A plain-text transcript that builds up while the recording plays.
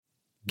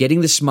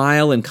Getting the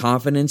smile and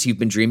confidence you've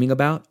been dreaming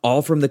about,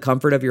 all from the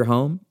comfort of your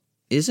home,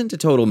 isn't a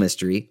total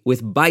mystery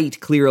with Byte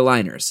clear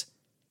aligners.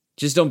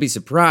 Just don't be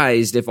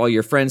surprised if all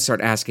your friends start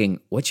asking,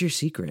 "What's your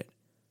secret?"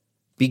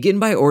 Begin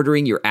by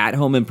ordering your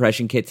at-home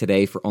impression kit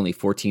today for only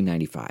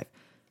 $14.95.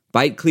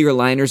 Byte clear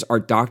aligners are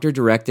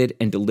doctor-directed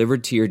and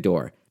delivered to your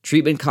door.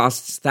 Treatment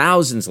costs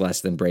thousands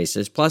less than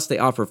braces, plus they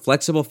offer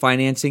flexible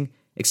financing,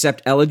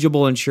 accept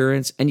eligible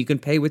insurance, and you can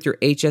pay with your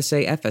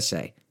HSA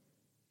FSA.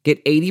 Get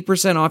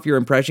 80% off your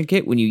impression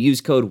kit when you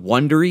use code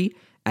WONDERY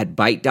at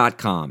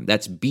Byte.com.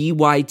 That's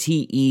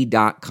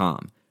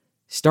BYTE.com.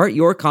 Start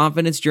your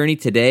confidence journey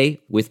today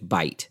with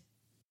Byte.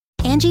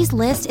 Angie's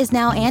List is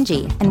now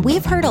Angie, and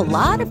we've heard a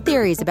lot of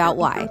theories about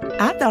why.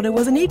 I thought it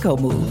was an eco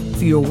move.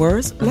 Fewer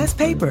words, less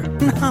paper.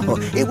 No,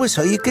 it was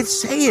so you could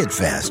say it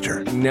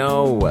faster.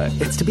 No,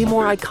 it's to be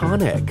more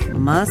iconic.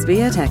 Must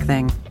be a tech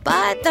thing.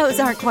 But those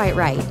aren't quite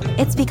right.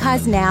 It's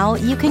because now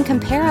you can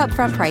compare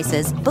upfront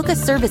prices, book a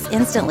service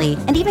instantly,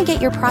 and even get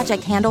your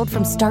project handled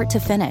from start to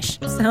finish.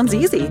 Sounds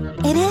easy.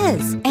 It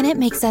is, and it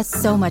makes us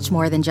so much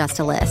more than just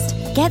a list.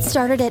 Get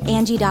started at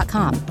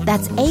Angie.com.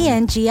 That's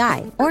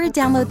ANGI, or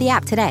download the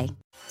app today.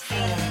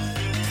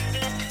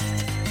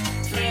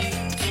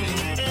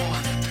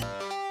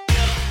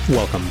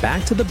 Welcome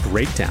back to The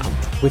Breakdown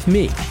with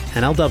me,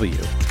 NLW.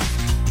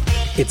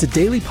 It's a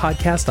daily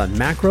podcast on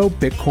macro,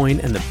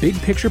 Bitcoin, and the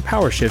big picture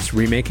power shifts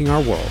remaking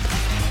our world.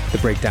 The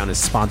Breakdown is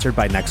sponsored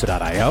by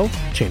Nexo.io,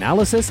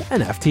 Chainalysis,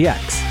 and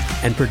FTX,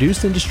 and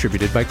produced and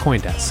distributed by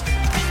CoinDesk.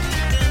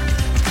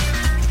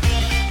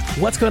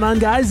 What's going on,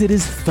 guys? It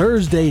is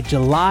Thursday,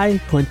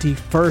 July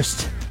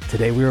 21st.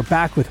 Today we are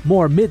back with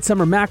more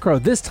Midsummer Macro,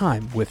 this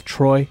time with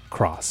Troy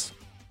Cross.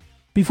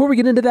 Before we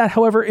get into that,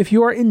 however, if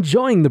you are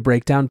enjoying The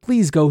Breakdown,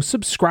 please go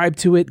subscribe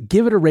to it,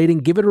 give it a rating,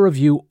 give it a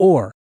review,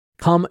 or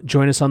come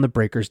join us on the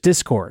Breakers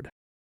Discord.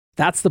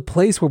 That's the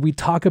place where we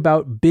talk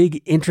about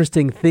big,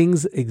 interesting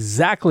things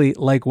exactly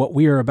like what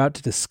we are about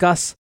to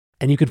discuss,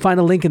 and you can find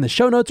a link in the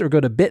show notes or go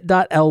to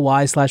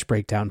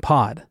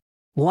bit.ly/breakdownpod.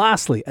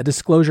 Lastly, a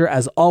disclosure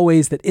as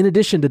always that in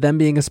addition to them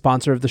being a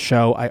sponsor of the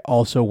show, I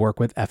also work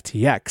with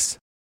FTX.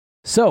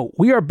 So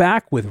we are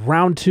back with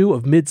round 2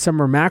 of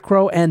Midsummer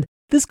Macro, and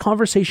this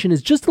conversation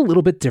is just a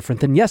little bit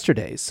different than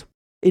yesterday's.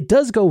 It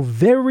does go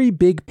very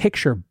big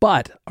picture,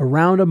 but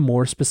around a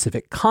more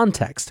specific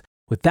context,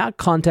 with that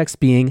context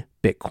being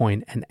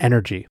Bitcoin and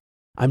energy.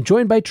 I'm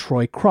joined by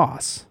Troy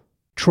Cross.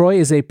 Troy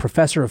is a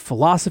professor of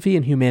philosophy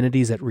and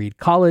humanities at Reed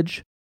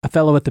College, a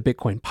fellow at the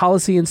Bitcoin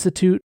Policy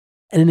Institute,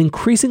 and an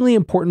increasingly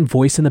important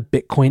voice in the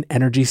Bitcoin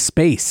energy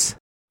space.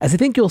 As I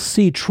think you'll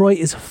see, Troy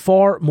is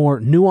far more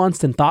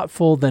nuanced and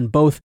thoughtful than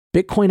both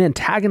Bitcoin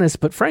antagonists,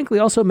 but frankly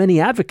also many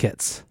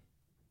advocates.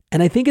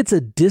 And I think it's a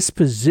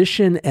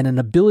disposition and an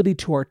ability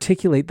to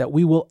articulate that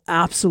we will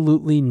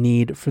absolutely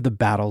need for the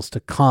battles to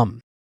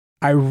come.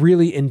 I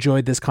really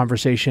enjoyed this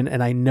conversation,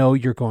 and I know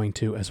you're going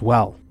to as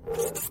well.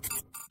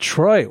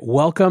 Troy,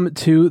 welcome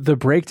to The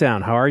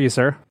Breakdown. How are you,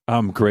 sir?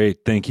 I'm great.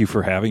 Thank you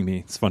for having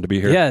me. It's fun to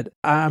be here. Yeah,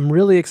 I'm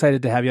really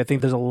excited to have you. I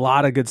think there's a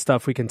lot of good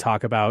stuff we can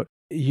talk about.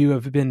 You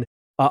have been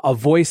a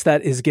voice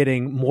that is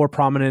getting more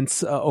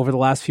prominence over the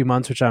last few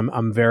months, which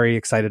I'm very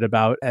excited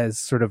about as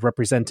sort of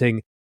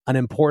representing an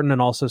important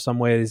and also some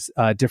ways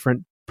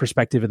different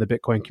perspective in the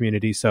Bitcoin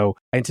community. So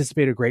I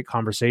anticipate a great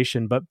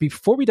conversation. But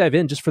before we dive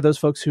in, just for those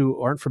folks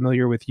who aren't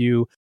familiar with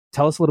you,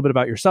 tell us a little bit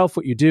about yourself,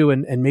 what you do,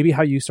 and maybe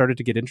how you started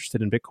to get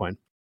interested in Bitcoin.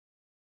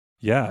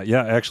 Yeah.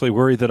 I actually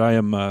worry that I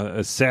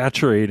am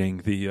saturating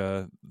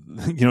the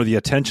the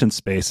attention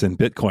space in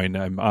Bitcoin.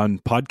 I'm on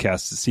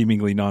podcasts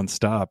seemingly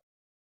nonstop,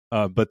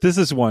 but this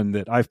is one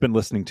that I've been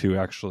listening to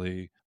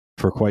actually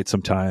for quite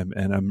some time,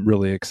 and I'm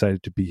really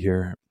excited to be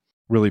here.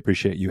 Really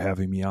appreciate you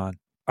having me on.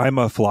 I'm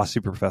a philosophy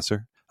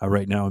professor.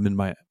 Right now, I'm in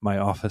my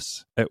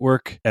office at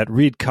work at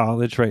Reed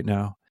College right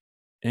now,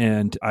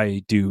 and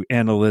I do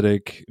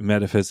analytic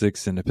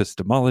metaphysics and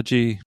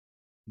epistemology,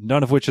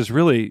 none of which is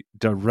really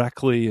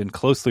directly and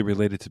closely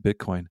related to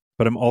Bitcoin.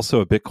 But I'm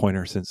also a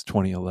Bitcoiner since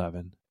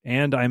 2011,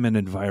 and I'm an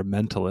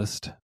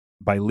environmentalist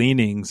by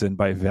leanings and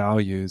by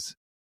values.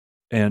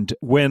 And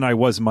when I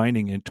was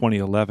mining in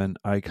 2011,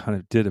 I kind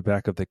of did a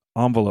back of the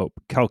envelope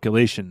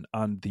calculation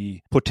on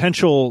the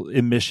potential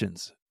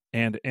emissions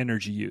and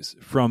energy use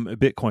from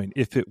Bitcoin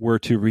if it were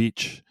to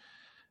reach,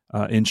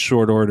 in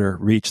short order,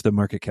 reach the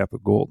market cap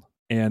of gold.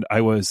 And I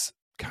was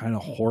kind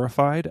of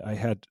horrified. I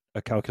had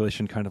a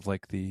calculation kind of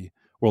like the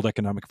World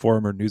Economic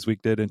Forum or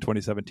Newsweek did in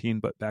 2017,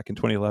 but back in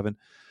 2011,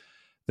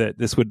 that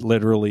this would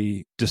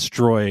literally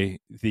destroy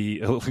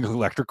the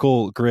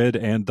electrical grid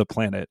and the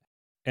planet.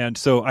 And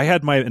so I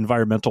had my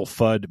environmental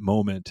FUD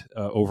moment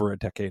over a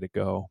decade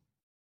ago.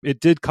 It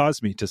did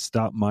cause me to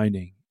stop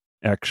mining,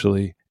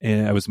 actually.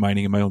 And I was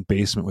mining in my own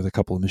basement with a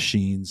couple of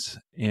machines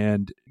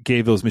and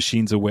gave those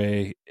machines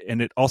away.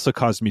 And it also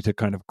caused me to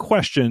kind of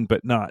question,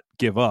 but not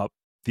give up,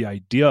 the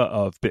idea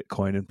of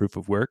Bitcoin and proof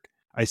of work.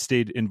 I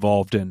stayed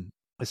involved in,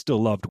 I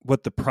still loved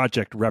what the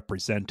project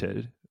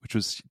represented, which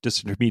was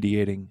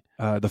disintermediating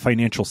the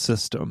financial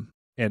system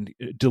and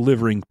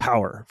delivering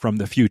power from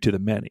the few to the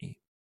many.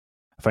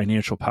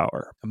 financial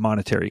power,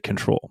 monetary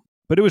control.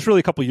 But it was really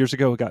a couple of years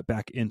ago I got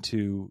back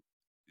into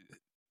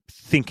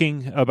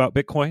thinking about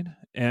Bitcoin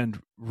and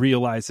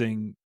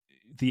realizing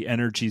the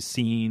energy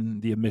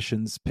scene, the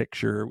emissions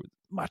picture,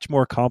 much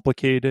more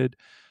complicated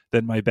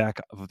than my back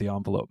of the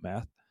envelope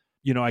math.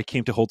 I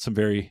came to hold some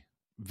very,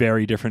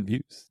 very different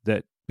views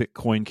that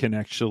Bitcoin can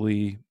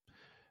actually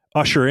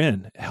usher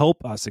in,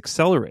 help us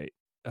accelerate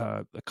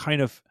a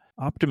kind of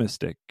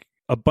optimistic,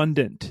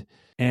 abundant,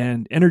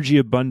 and energy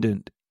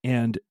abundant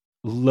and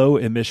low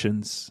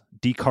emissions,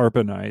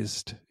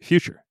 decarbonized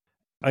future.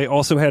 I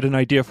also had an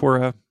idea for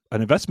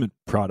an investment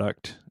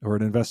product or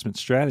an investment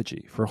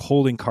strategy for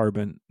holding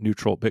carbon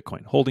neutral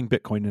Bitcoin, holding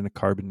Bitcoin in a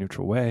carbon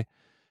neutral way,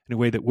 in a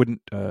way that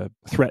wouldn't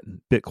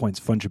threaten Bitcoin's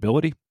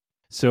fungibility.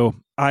 So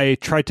I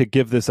tried to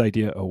give this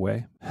idea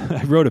away.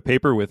 I wrote a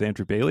paper with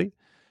Andrew Bailey,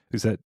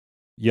 who's at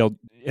Yale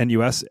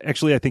NUS.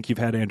 Actually, I think you've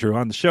had Andrew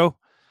on the show,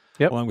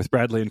 along with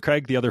Bradley and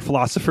Craig, the other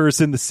philosophers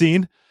in the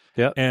scene.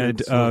 Yep. And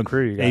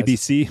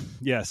ABC,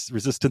 yes,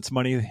 Resistance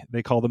Money,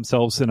 they call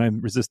themselves, and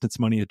I'm Resistance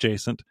Money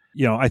adjacent.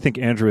 I think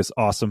Andrew is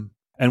awesome.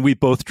 And we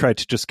both tried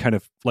to just kind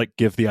of like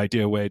give the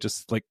idea away,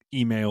 just like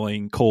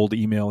cold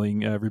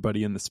emailing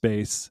everybody in the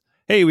space.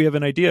 Hey, we have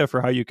an idea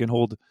for how you can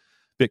hold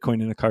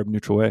Bitcoin in a carbon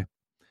neutral way.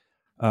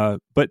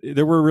 But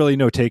there were really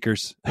no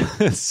takers.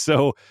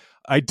 So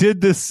I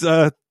did this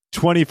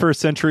 21st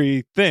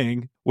century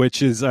thing,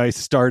 which is I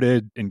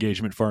started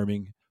engagement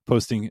farming,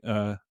 posting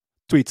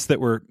tweets that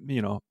were,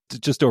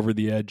 just over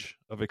the edge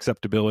of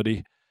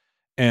acceptability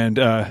and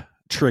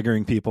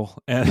triggering people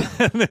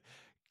and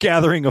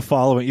gathering a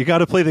following. You got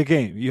to play the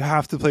game. You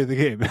have to play the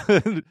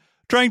game.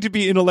 Trying to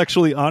be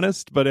intellectually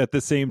honest, but at the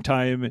same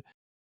time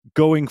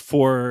going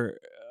for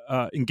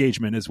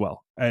engagement as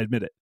well. I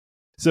admit it.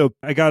 So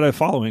I got a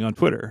following on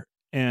Twitter,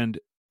 and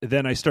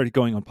then I started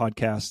going on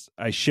podcasts.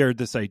 I shared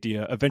this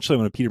idea. Eventually I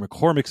went on Peter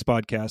McCormick's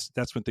podcast.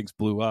 That's when things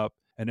blew up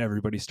and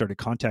everybody started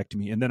contacting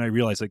me. And then I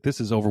realized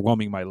this is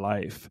overwhelming my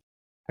life.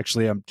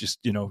 Actually, I'm just,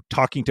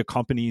 talking to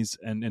companies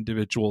and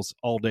individuals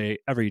all day,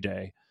 every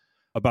day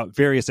about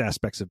various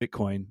aspects of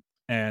Bitcoin.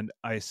 And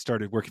I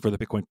started working for the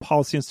Bitcoin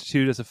Policy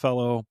Institute as a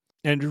fellow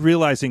and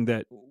realizing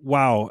that,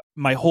 wow,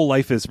 my whole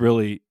life is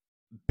really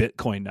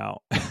Bitcoin now.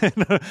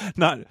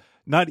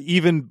 Not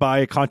even by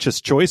a conscious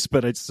choice,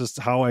 but it's just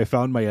how I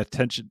found my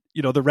attention.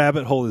 The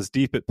rabbit hole is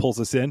deep. It pulls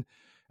us in.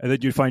 And then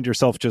you find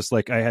yourself just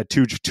like, I had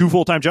two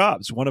full-time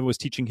jobs. One of them was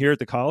teaching here at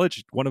the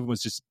college. One of them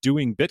was just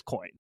doing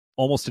Bitcoin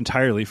almost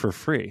entirely for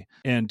free.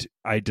 And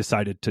I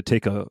decided to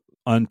take a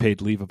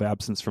unpaid leave of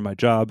absence from my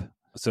job.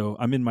 So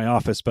I'm in my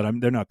office, but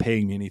they're not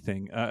paying me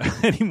anything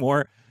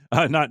anymore.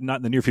 Not in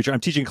the near future. I'm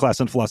teaching a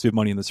class on philosophy of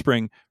money in the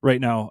spring. Right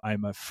now,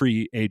 I'm a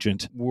free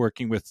agent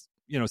working with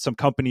some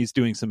companies,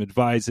 doing some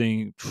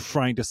advising,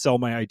 trying to sell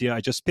my idea.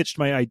 I just pitched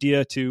my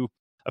idea to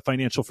a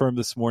financial firm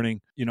this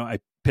morning. I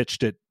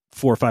pitched it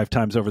 4 or 5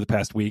 times over the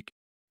past week.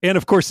 And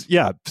of course,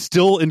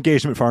 still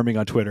engagement farming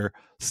on Twitter,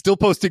 still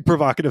posting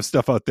provocative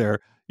stuff out there,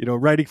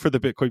 writing for the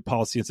Bitcoin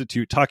Policy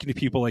Institute, talking to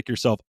people like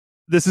yourself.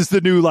 This is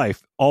the new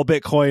life, all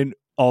Bitcoin,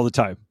 all the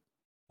time.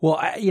 Well,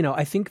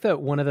 I think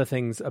that one of the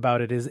things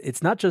about it is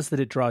it's not just that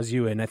it draws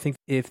you in. I think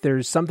if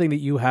there's something that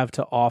you have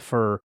to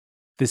offer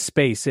this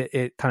space,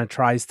 it kind of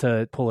tries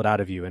to pull it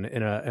out of you in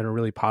a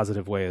really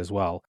positive way as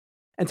well.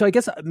 And so I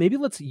guess maybe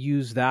let's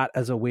use that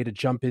as a way to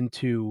jump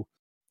into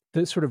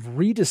the sort of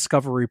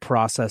rediscovery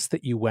process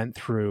that you went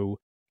through.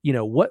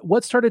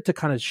 What started to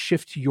kind of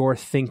shift your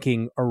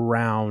thinking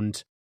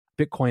around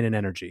Bitcoin and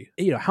energy?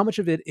 How much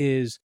of it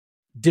is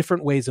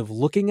different ways of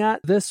looking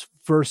at this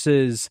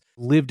versus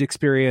lived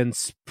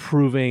experience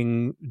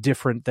proving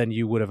different than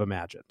you would have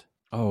imagined?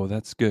 Oh,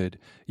 that's good.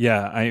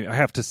 Yeah, I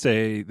have to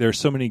say there's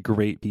so many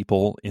great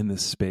people in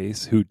this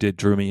space who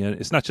drew me in.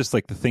 It's not just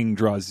like the thing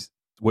draws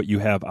what you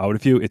have out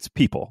of you. It's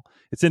people.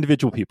 It's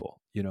individual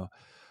people, who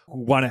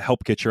want to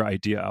help get your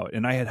idea out.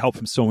 And I had help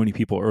from so many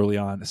people early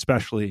on,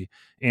 especially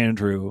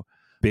Andrew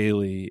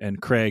Bailey and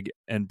Craig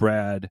and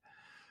Brad.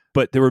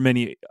 But there were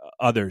many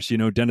others.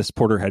 Dennis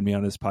Porter had me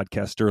on his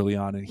podcast early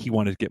on, and he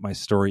wanted to get my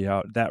story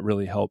out. That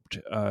really helped.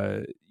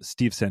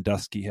 Steve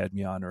Sandusky had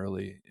me on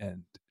early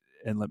and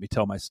let me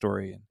tell my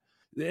story.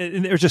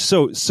 And there's just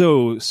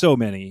so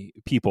many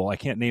people. I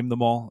can't name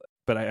them all,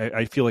 but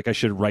I feel like I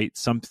should write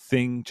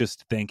something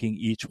just thanking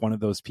each one of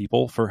those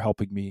people for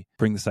helping me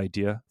bring this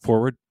idea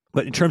forward.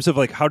 But in terms of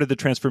how did the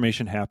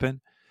transformation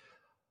happen?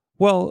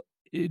 Well,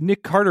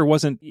 Nick Carter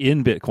wasn't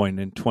in Bitcoin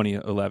in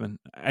 2011.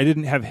 I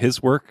didn't have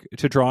his work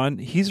to draw on.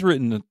 He's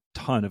written a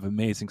ton of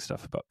amazing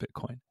stuff about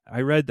Bitcoin.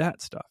 I read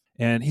that stuff.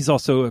 And he's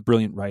also a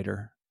brilliant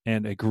writer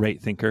and a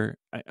great thinker.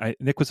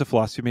 Nick was a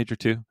philosophy major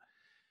too,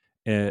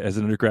 as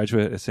an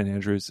undergraduate at St.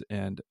 Andrews.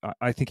 And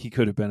I think he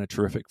could have been a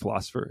terrific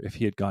philosopher if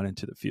he had gone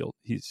into the field.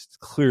 He's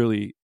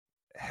clearly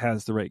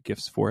has the right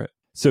gifts for it.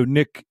 So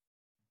Nick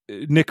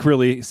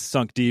really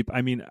sunk deep.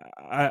 I mean,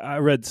 I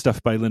read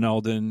stuff by Lynn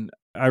Alden.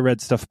 I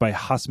read stuff by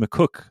Haas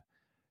McCook,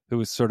 who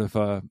was sort of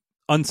a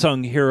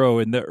unsung hero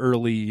in the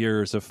early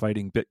years of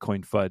fighting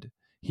Bitcoin FUD.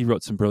 He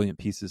wrote some brilliant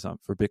pieces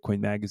for Bitcoin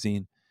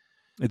Magazine.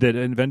 that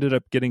ended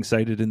up getting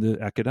cited in the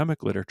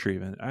academic literature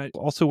even. I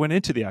also went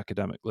into the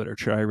academic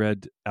literature. I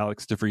read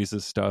Alex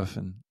DeVries's stuff,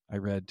 and I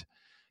read,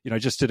 I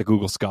just did a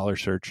Google Scholar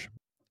search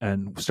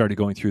and started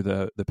going through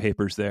the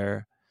papers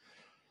there.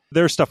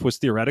 Their stuff was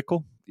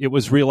theoretical. It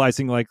was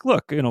realizing like,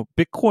 look,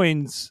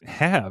 Bitcoin's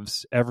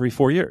halves every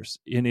 4 years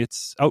in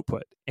its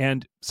output.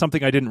 And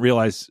something I didn't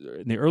realize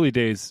in the early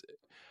days,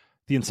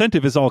 the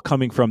incentive is all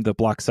coming from the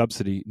block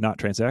subsidy, not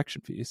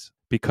transaction fees,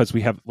 because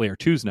we have layer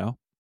 2s now.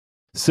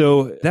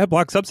 So that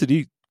block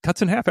subsidy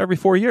cuts in half every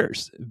 4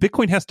 years.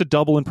 Bitcoin has to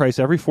double in price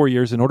every 4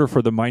 years in order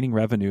for the mining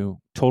revenue,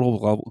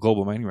 total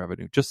global mining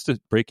revenue, just to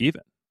break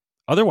even.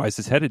 Otherwise,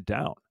 it's headed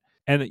down.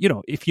 And,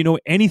 if you know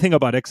anything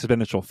about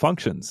exponential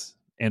functions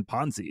and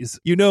Ponzi's,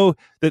 you know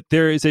that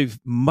there is a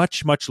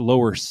much, much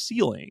lower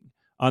ceiling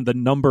on the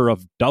number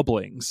of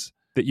doublings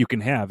that you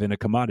can have in a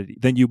commodity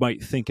than you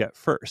might think at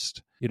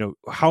first.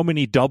 How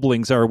many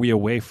doublings are we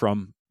away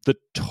from the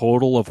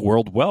total of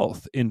world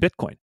wealth in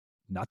Bitcoin?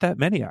 Not that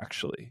many,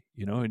 actually.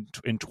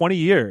 In 20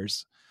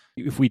 years,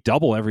 if we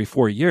double every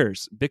 4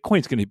 years,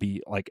 Bitcoin's going to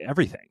be like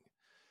everything.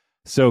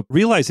 So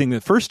realizing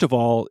that, first of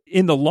all,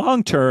 in the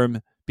long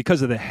term,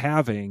 because of the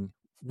halving,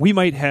 we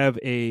might have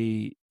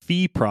a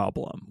fee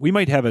problem. We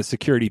might have a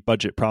security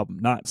budget problem,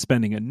 not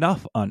spending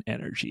enough on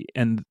energy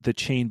and the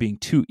chain being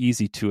too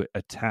easy to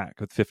attack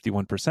with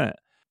 51%.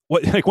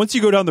 Once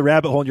you go down the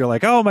rabbit hole and you're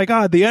like, oh my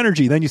God, the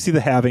energy, then you see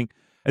the halving.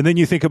 And then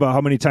you think about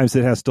how many times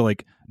it has to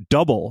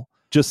double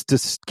just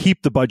to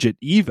keep the budget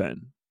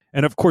even.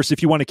 And of course,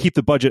 if you want to keep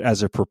the budget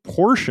as a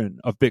proportion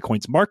of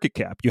Bitcoin's market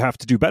cap, you have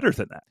to do better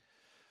than that.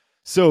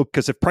 So,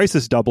 because if price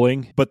is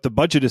doubling, but the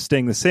budget is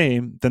staying the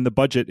same, then the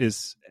budget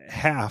is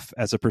half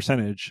as a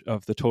percentage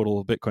of the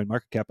total Bitcoin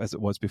market cap as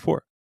it was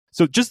before.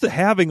 So just the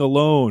halving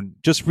alone,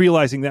 just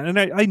realizing that, and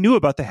I knew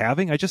about the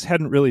halving, I just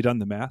hadn't really done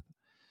the math.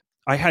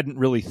 I hadn't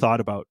really thought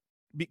about,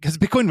 because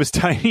Bitcoin was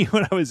tiny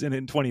when I was in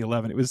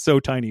 2011. It was so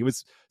tiny. It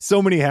was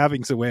so many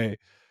halvings away.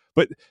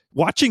 But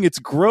watching its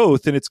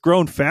growth, and it's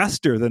grown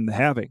faster than the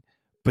halving,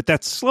 but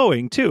that's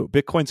slowing too.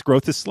 Bitcoin's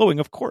growth is slowing,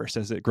 of course,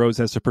 as it grows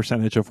as a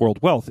percentage of world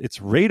wealth.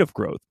 Its rate of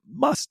growth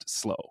must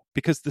slow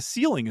because the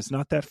ceiling is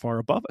not that far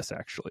above us,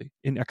 actually,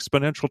 in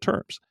exponential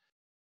terms.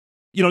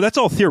 That's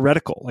all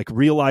theoretical, like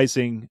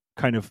realizing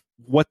kind of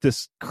what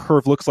this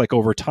curve looks like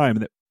over time.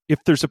 That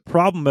if there's a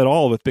problem at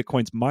all with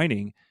Bitcoin's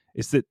mining,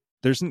 is that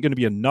there isn't going to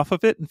be enough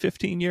of it in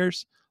 15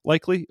 years,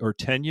 likely, or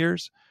 10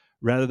 years,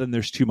 rather than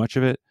there's too much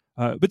of it.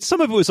 But some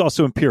of it was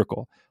also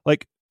empirical.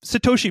 Like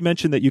Satoshi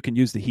mentioned that you can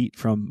use the heat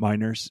from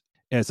miners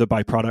as a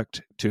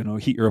byproduct to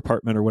heat your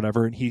apartment or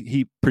whatever. And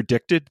he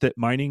predicted that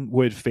mining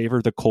would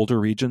favor the colder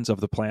regions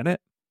of the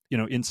planet,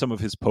 in some of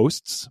his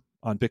posts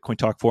on Bitcoin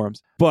Talk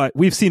forums. But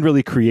we've seen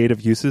really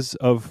creative uses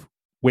of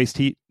waste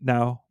heat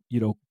now,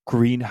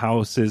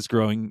 greenhouses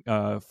growing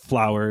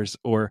flowers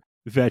or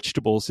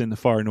vegetables in the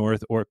far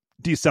north, or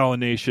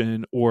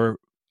desalination, or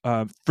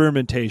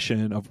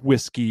fermentation of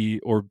whiskey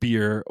or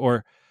beer,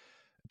 or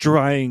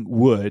drying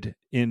wood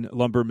in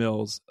lumber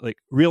mills, like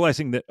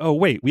realizing that, oh,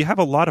 wait, we have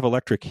a lot of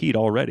electric heat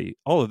already.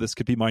 All of this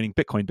could be mining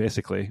Bitcoin,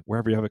 basically.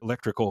 Wherever you have an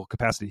electrical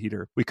capacity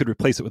heater, we could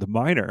replace it with a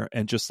miner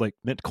and just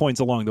mint coins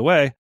along the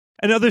way.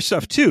 And other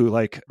stuff too,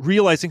 like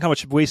realizing how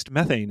much waste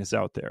methane is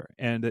out there.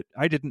 And that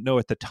I didn't know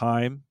at the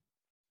time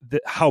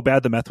how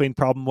bad the methane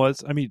problem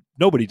was. I mean,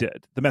 nobody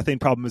did. The methane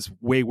problem is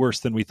way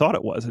worse than we thought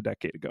it was a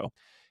decade ago.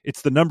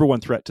 It's the number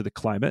one threat to the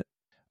climate.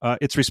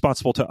 It's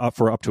responsible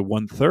for up to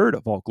 1/3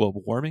 of all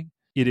global warming.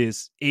 It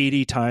is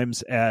 80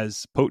 times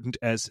as potent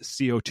as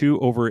CO2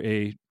 over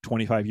a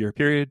 20-year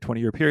period,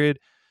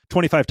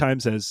 25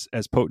 times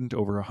as potent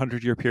over a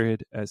 100-year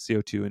period as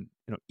CO2, and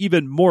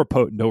even more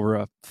potent over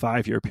a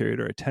 5-year period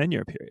or a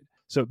 10-year period.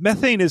 So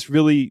methane is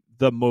really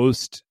the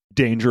most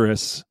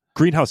dangerous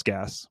greenhouse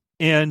gas.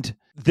 And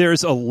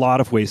there's a lot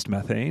of waste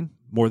methane,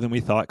 more than we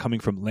thought, coming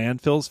from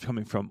landfills,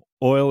 coming from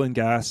oil and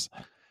gas,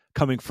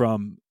 coming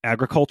from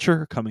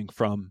agriculture, coming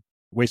from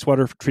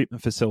wastewater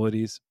treatment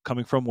facilities,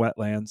 coming from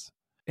wetlands.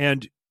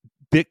 And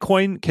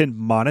Bitcoin can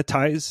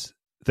monetize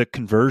the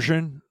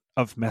conversion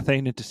of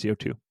methane into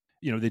CO2.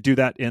 They do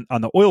that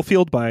on the oil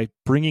field by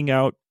bringing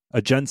out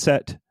a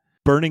genset,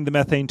 burning the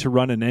methane to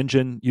run an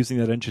engine, using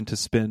that engine to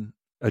spin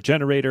a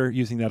generator,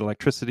 using that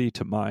electricity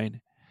to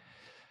mine,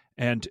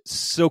 and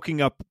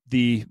soaking up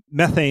the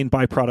methane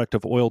byproduct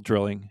of oil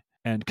drilling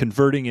and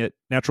converting it,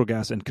 natural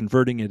gas, and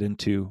converting it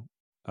into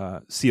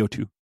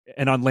CO2.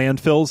 And on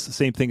landfills, the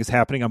same thing is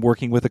happening. I'm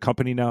working with a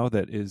company now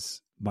that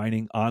is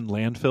mining on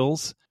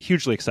landfills.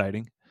 Hugely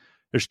exciting.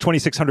 There's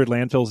 2,600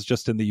 landfills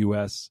just in the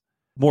US.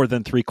 More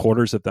than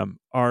 3/4 of them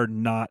are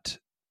not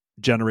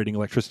generating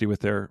electricity with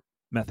their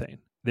methane.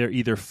 They're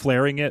either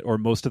flaring it, or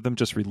most of them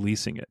just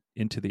releasing it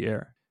into the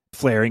air.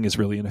 Flaring is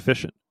really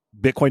inefficient.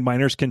 Bitcoin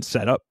miners can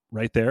set up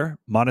right there,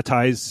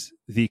 monetize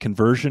the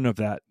conversion of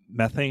that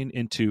methane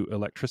into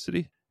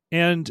electricity.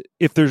 And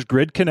if there's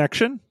grid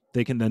connection,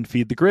 they can then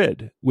feed the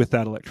grid with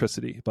that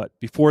electricity. But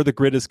before the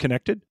grid is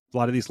connected, a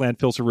lot of these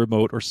landfills are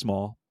remote or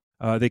small.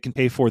 They can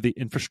pay for the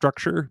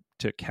infrastructure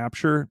to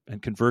capture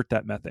and convert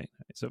that methane.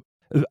 So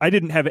I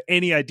didn't have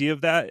any idea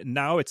of that. And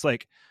now it's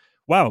like,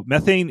 wow,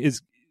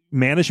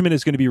 management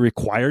is going to be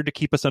required to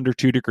keep us under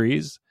 2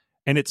 degrees.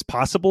 And it's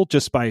possible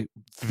just by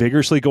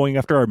vigorously going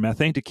after our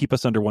methane to keep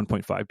us under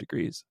 1.5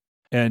 degrees.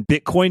 And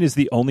Bitcoin is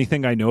the only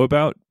thing I know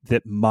about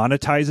that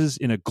monetizes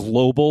in a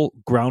global,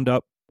 ground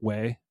up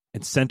way,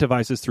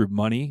 incentivizes through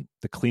money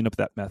to clean up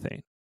that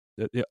methane.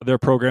 The other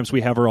programs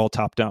we have are all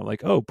top down,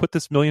 like, oh, put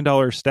this $1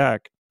 million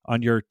stack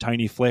on your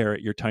tiny flare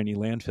at your tiny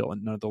landfill,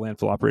 and none of the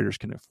landfill operators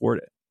can afford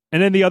it.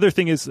 And then the other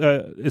thing is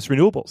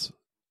renewables.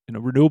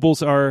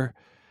 Renewables are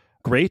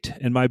great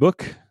in my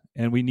book,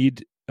 and we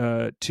need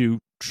to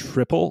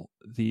triple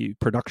the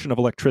production of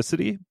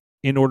electricity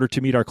in order to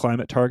meet our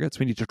climate targets.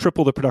 We need to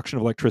triple the production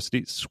of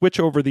electricity, switch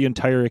over the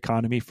entire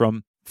economy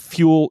from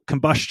fuel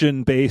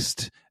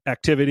combustion-based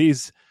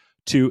activities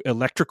to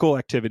electrical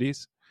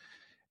activities.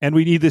 And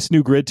we need this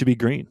new grid to be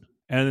green.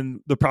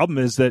 And the problem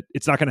is that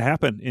it's not going to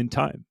happen in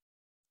time.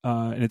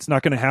 And it's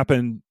not going to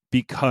happen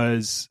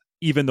because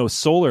even though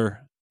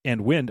solar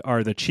and wind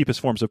are the cheapest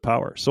forms of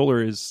power,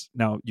 solar is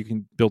now, you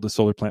can build a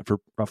solar plant for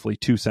roughly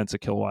 2 cents a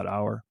kilowatt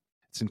hour.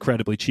 It's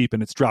incredibly cheap,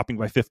 and it's dropping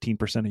by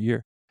 15% a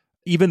year.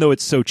 Even though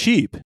it's so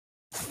cheap,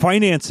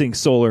 financing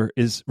solar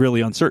is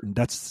really uncertain.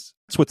 That's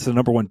what's the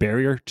number one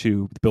barrier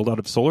to the build out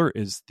of solar,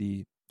 is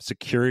the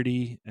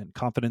security and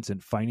confidence in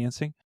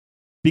financing.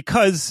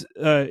 Because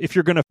if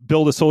you're going to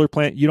build a solar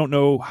plant, you don't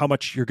know how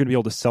much you're going to be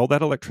able to sell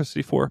that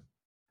electricity for.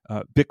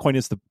 Bitcoin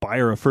is the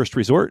buyer of first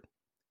resort,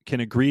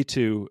 can agree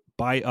to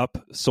buy up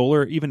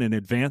solar even in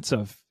advance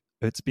of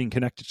it's being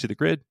connected to the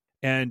grid,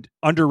 and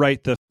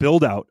underwrite the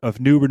build out of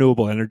new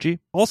renewable energy.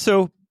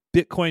 Also,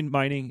 Bitcoin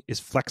mining is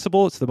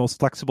flexible. It's the most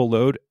flexible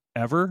load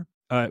ever.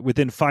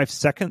 Within 5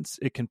 seconds,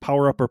 it can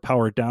power up or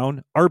power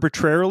down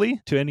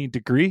arbitrarily to any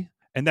degree.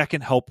 And that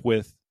can help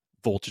with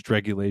voltage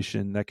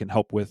regulation. That can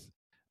help with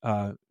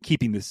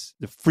keeping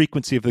the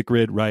frequency of the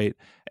grid right.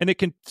 And it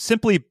can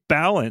simply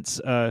balance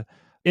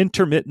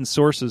intermittent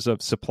sources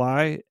of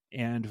supply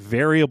and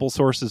variable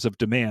sources of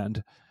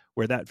demand,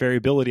 where that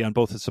variability on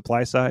both the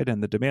supply side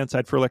and the demand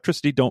side for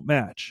electricity don't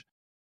match.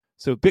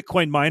 So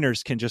Bitcoin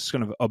miners can just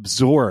kind of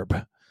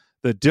absorb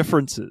the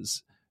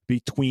differences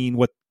between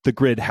what the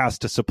grid has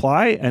to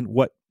supply and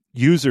what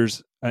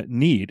users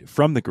need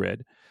from the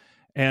grid,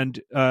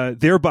 and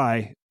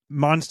thereby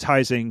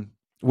monetizing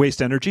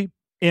waste energy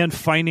and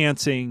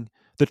financing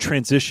the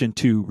transition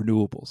to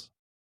renewables.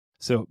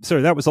 So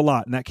that was a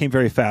lot, and that came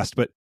very fast,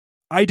 but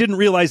I didn't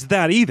realize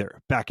that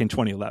either back in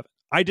 2011.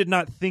 I did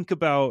not think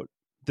about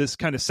this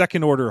kind of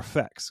second order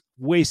effects,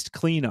 waste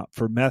cleanup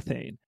for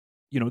methane.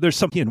 There's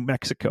something in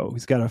Mexico.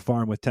 He's got a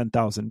farm with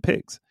 10,000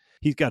 pigs.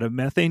 He's got a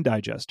methane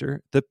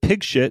digester. The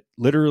pig shit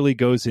literally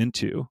goes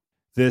into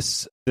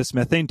this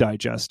methane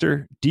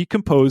digester,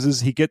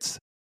 decomposes. He gets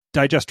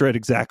digester at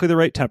exactly the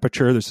right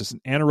temperature. There's just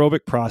an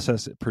anaerobic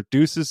process. It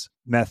produces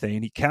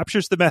methane. He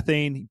captures the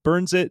methane. He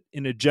burns it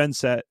in a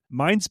genset,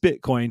 mines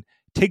Bitcoin,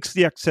 takes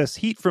the excess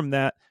heat from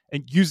that,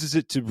 and uses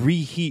it to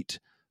reheat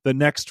the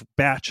next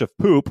batch of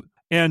poop.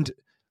 And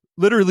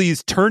literally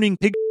is turning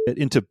pig shit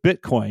into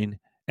Bitcoin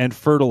and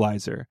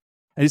fertilizer.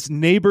 And his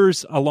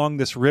neighbors along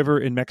this river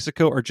in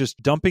Mexico are just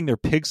dumping their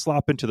pig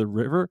slop into the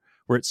river,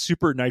 where it's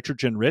super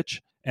nitrogen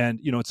rich. And,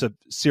 it's a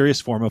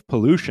serious form of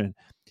pollution.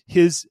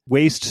 His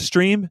waste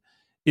stream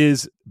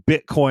is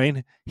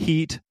Bitcoin,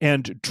 heat,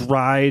 and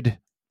dried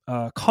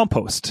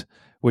compost,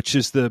 which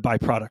is the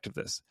byproduct of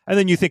this. And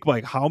then you think,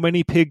 like, how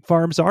many pig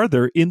farms are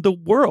there in the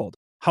world?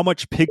 How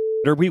much pig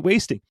are we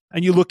wasting?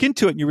 And you look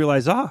into it and you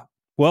realize,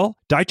 well,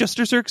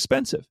 digesters are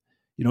expensive.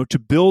 To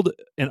build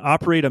and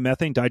operate a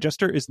methane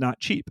digester is not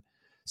cheap.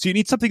 So you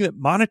need something that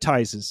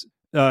monetizes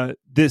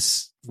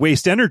this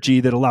waste energy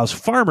that allows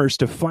farmers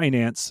to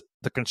finance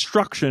the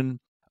construction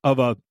of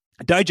a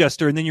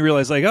digester. And then you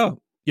realize, like,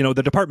 the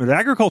Department of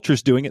Agriculture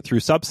is doing it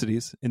through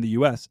subsidies in the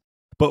US.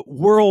 But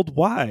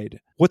worldwide,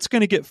 what's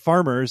going to get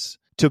farmers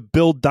to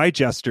build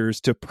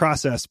digesters to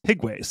process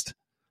pig waste?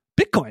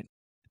 Bitcoin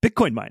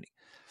mining.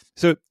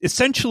 So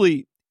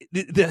essentially,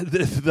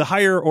 the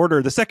higher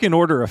order, the second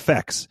order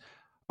effects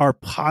are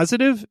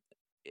positive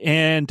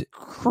and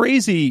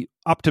crazy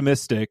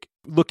optimistic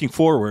looking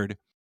forward.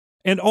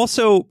 And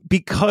also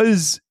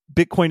because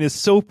Bitcoin is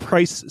so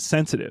price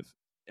sensitive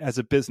as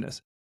a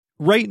business.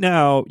 Right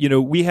now,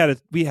 we had a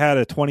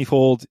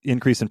 20-fold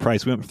increase in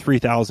price. We went from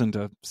 3,000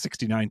 to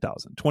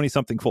 69,000,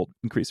 20-something fold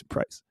increase in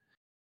price.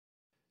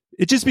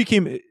 It just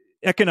became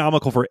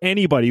economical for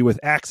anybody with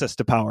access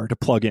to power to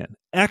plug in.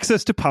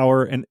 Access to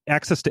power and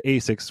access to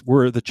ASICs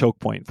were the choke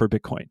point for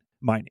Bitcoin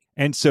mining.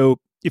 And so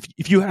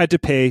if you had to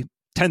pay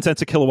 10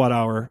 cents a kilowatt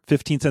hour,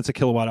 15 cents a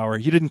kilowatt hour,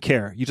 you didn't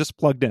care. You just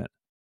plugged in.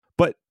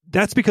 But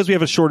that's because we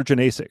have a shortage in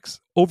ASICs.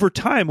 Over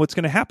time, what's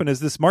going to happen is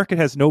this market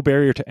has no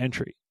barrier to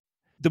entry.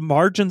 The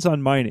margins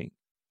on mining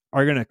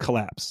are going to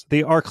collapse.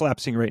 They are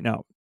collapsing right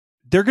now.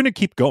 They're going to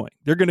keep going.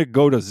 They're going to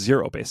go to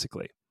zero,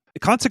 basically.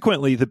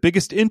 Consequently, the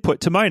biggest input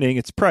to mining,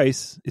 its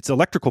price, its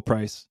electrical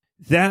price,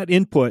 that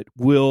input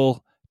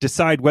will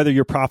decide whether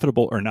you're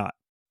profitable or not.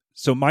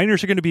 So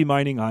miners are going to be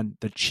mining on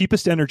the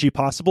cheapest energy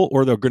possible,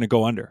 or they're going to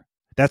go under.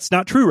 That's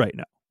not true right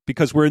now.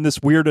 because we're in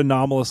this weird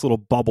anomalous little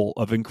bubble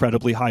of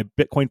incredibly high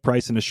Bitcoin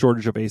price and a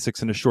shortage of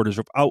ASICs and a shortage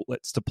of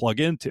outlets to plug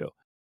into.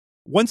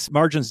 Once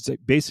margins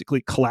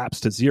basically collapse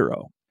to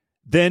zero,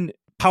 then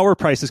power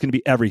price is going to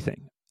be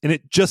everything. And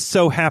it just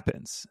so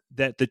happens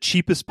that the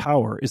cheapest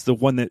power is the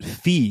one that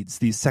feeds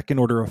these second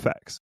order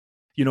effects.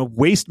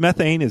 Waste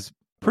methane is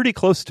pretty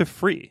close to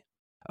free.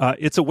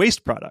 It's a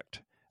waste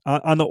product.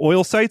 On the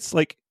oil sites,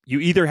 like, you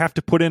either have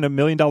to put in $1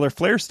 million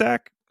flare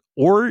stack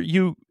or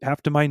you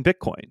have to mine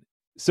Bitcoin.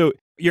 So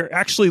you're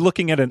actually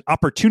looking at an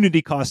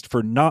opportunity cost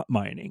for not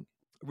mining.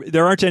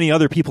 There aren't any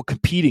other people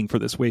competing for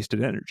this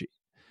wasted energy.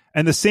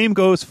 And the same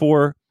goes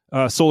for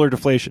solar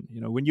deflation.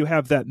 When you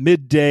have that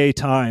midday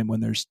time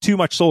when there's too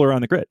much solar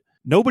on the grid,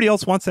 nobody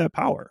else wants that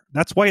power.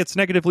 That's why it's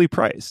negatively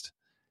priced.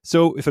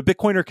 So if a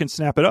Bitcoiner can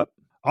snap it up,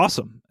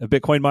 awesome. A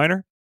Bitcoin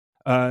miner,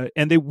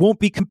 and they won't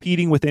be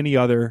competing with any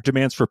other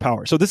demands for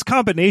power. So this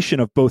combination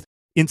of both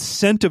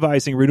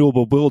incentivizing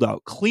renewable build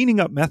out, cleaning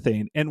up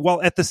methane, and while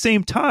at the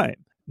same time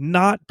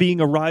not being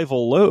a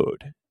rival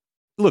load.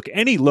 Look,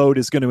 any load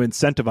is going to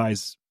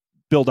incentivize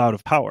build out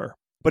of power,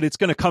 but it's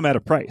going to come at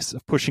a price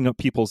of pushing up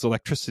people's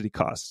electricity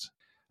costs.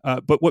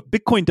 But what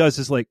Bitcoin does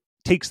is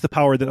takes the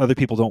power that other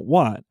people don't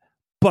want,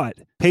 but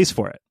pays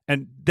for it.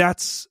 And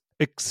that's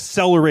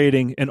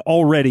accelerating an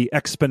already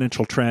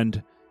exponential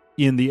trend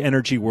in the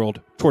energy world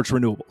towards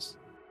renewables.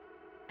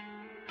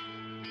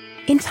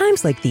 In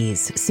times like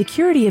these,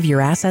 security of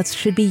your assets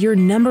should be your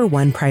number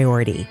one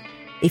priority.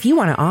 If you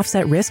want to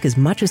offset risk as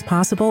much as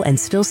possible and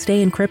still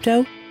stay in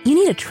crypto, you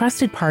need a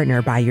trusted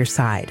partner by your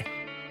side.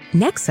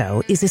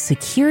 Nexo is a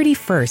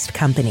security-first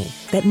company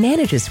that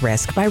manages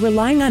risk by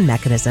relying on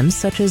mechanisms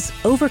such as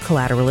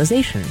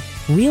over-collateralization,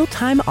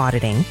 real-time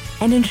auditing,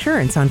 and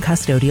insurance on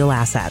custodial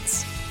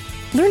assets.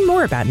 Learn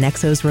more about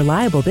Nexo's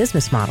reliable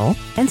business model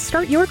and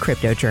start your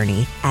crypto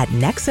journey at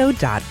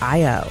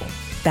nexo.io.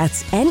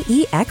 That's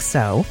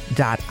nexo.io.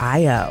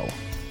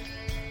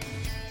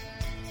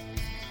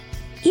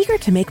 Eager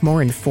to make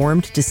more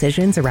informed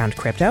decisions around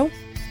crypto?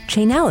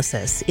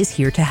 Chainalysis is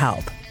here to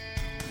help.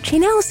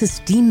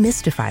 Chainalysis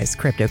demystifies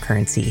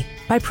cryptocurrency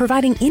by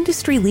providing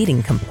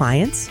industry-leading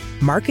compliance,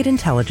 market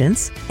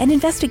intelligence, and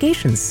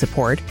investigations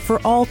support for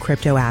all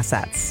crypto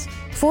assets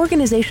for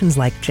organizations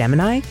like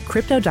Gemini,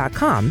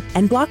 Crypto.com,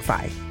 and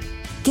BlockFi.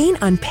 Gain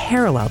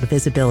unparalleled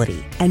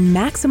visibility and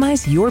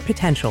maximize your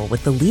potential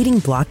with the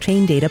leading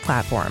blockchain data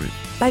platform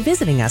by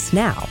visiting us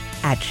now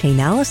at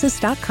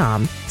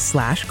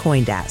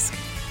chainalysis.com/Coindesk.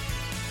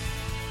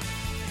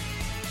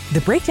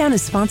 The breakdown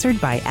is sponsored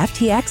by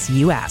FTX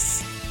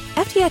US.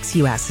 FTX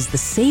US is the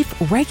safe,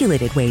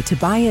 regulated way to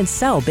buy and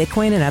sell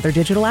Bitcoin and other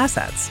digital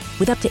assets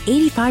with up to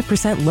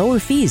 85% lower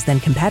fees than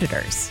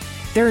competitors.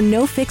 There are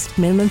no fixed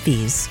minimum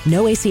fees,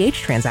 no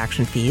ACH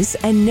transaction fees,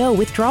 and no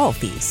withdrawal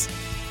fees.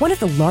 One of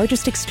the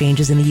largest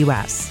exchanges in the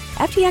US,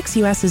 FTX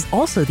US is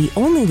also the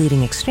only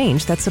leading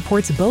exchange that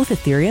supports both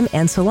Ethereum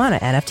and Solana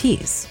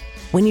NFTs.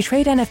 When you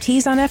trade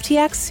NFTs on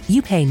FTX,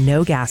 you pay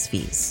no gas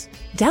fees.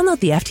 Download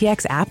the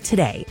FTX app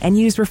today and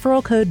use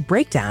referral code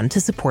BREAKDOWN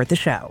to support the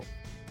show.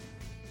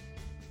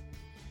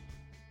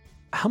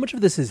 How much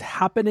of this is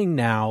happening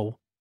now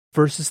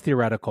versus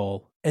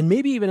theoretical, and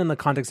maybe even in the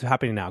context of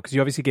happening now, because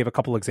you obviously gave a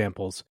couple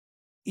examples.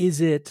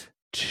 Is it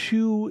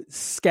too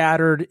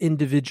scattered,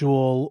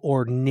 individual,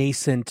 or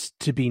nascent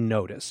to be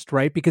noticed,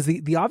 right? Because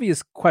the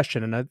obvious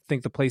question, and I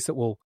think the place that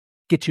we'll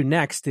get to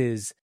next,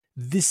 is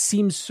this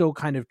seems so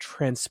kind of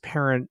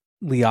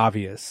transparently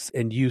obvious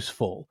and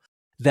useful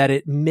that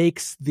it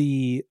makes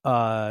the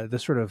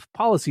sort of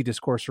policy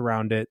discourse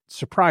around it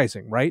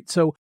surprising, right?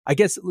 So I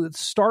guess let's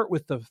start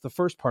with the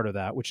first part of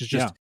that, which is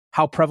just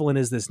how prevalent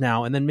is this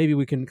now? And then maybe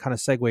we can kind of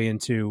segue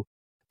into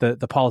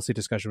the policy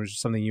discussion, which is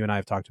something you and I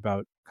have talked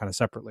about kind of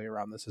separately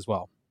around this as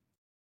well.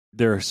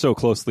 They're so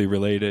closely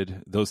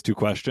related, those two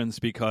questions,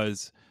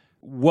 because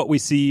what we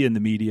see in the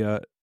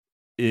media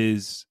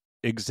is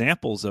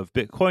examples of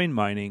Bitcoin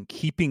mining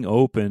keeping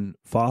open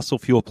fossil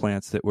fuel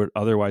plants that would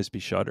otherwise be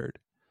shuttered.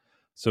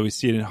 So we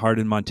see it in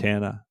Hardin,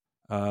 Montana.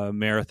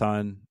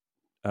 Marathon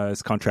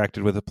is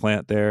contracted with a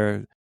plant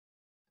there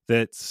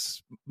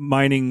that's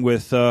mining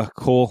with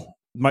coal,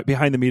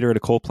 behind the meter at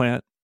a coal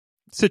plant.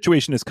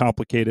 Situation is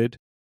complicated.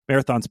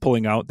 Marathon's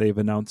pulling out. They've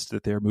announced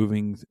that they're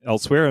moving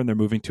elsewhere and they're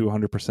moving to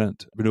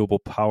 100% renewable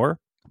power.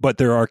 But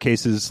there are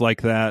cases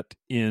like that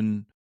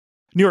in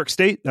New York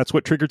State. That's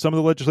what triggered some of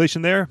the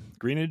legislation there.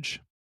 Greenidge.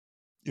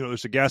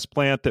 There's a gas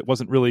plant that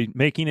wasn't really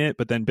making it,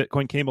 but then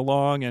Bitcoin came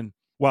along and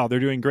wow, they're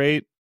doing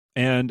great.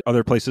 And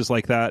other places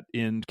like that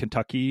in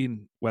Kentucky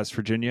and West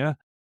Virginia.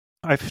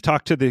 I've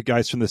talked to the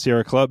guys from the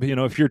Sierra Club.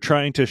 If you're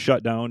trying to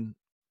shut down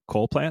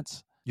coal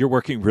plants, you're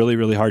working really,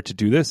 really hard to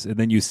do this. And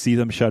then you see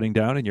them shutting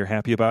down and you're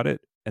happy about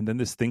it. And then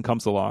this thing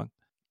comes along,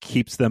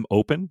 keeps them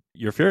open.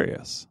 You're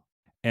furious.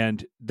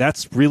 And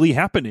that's really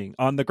happening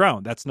on the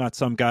ground. That's not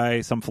some guy,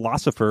 some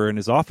philosopher in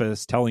his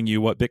office telling you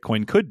what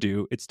Bitcoin could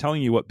do. It's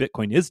telling you what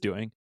Bitcoin is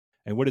doing.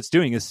 And what it's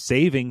doing is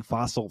saving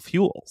fossil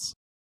fuels.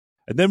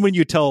 And then when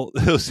you tell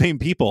those same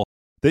people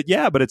that,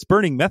 yeah, but it's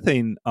burning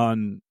methane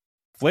on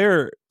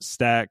flare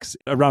stacks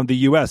around the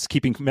US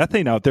keeping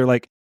methane out. They're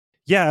like,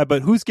 yeah,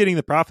 but who's getting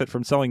the profit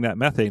from selling that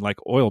methane? Like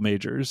oil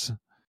majors.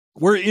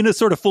 We're in a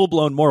sort of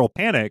full-blown moral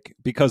panic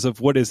because of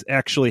what is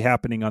actually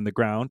happening on the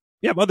ground.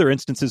 You have other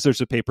instances.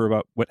 There's a paper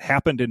about what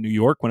happened in New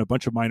York when a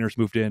bunch of miners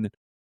moved in,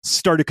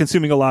 started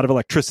consuming a lot of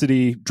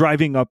electricity,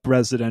 driving up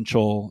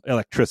residential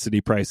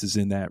electricity prices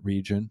in that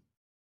region.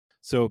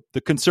 So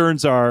the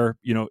concerns are,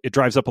 it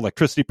drives up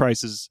electricity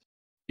prices,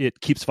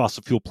 it keeps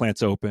fossil fuel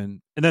plants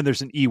open, and then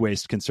there's an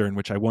e-waste concern,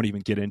 which I won't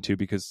even get into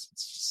because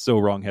it's so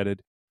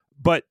wrongheaded.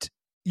 But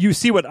you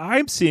see what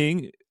I'm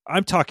seeing.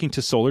 I'm talking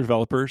to solar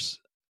developers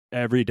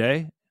every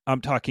day.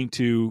 I'm talking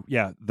to,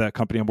 the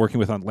company I'm working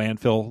with on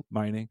landfill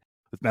mining,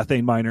 with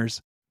methane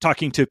miners,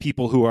 talking to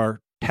people who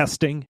are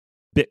testing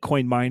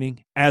Bitcoin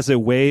mining as a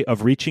way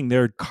of reaching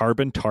their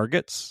carbon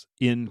targets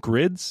in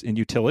grids, in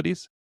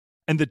utilities.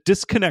 And the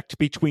disconnect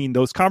between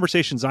those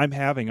conversations I'm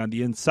having on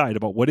the inside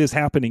about what is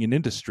happening in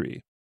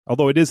industry,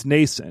 although it is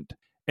nascent,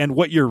 and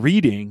what you're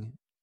reading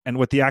and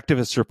what the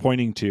activists are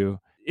pointing to,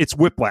 it's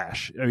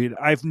whiplash. I mean,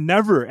 I've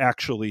never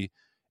actually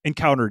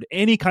encountered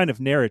any kind of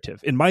narrative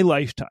in my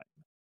lifetime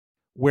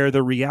where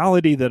the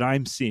reality that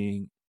I'm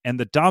seeing and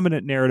the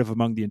dominant narrative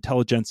among the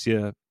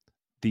intelligentsia,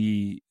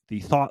 the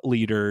thought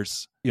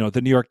leaders,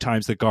 the New York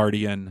Times, the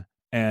Guardian,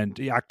 and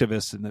the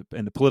activists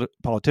and the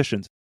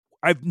politicians,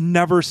 I've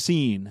never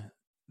seen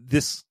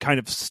this kind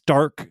of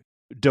stark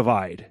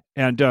divide.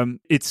 And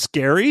it's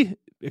scary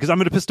because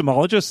I'm an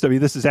epistemologist. I mean,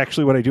 this is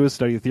actually what I do, is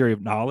study the theory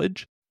of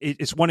knowledge.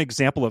 It's one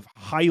example of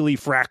highly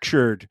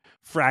fractured,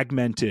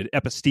 fragmented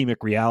epistemic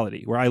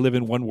reality where I live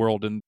in one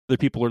world and other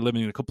people are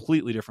living in a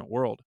completely different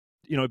world.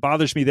 It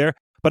bothers me there.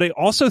 But I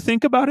also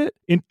think about it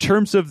in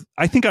terms of,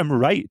 I think I'm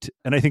right,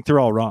 and I think they're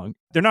all wrong.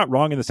 They're not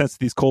wrong in the sense that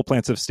these coal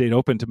plants have stayed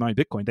open to mine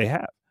Bitcoin. They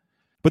have.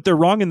 But they're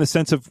wrong in the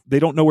sense of they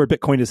don't know where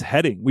Bitcoin is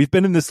heading. We've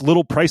been in this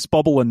little price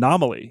bubble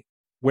anomaly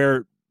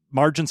where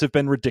margins have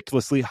been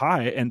ridiculously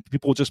high and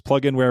people will just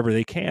plug in wherever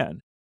they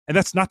can. And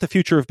that's not the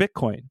future of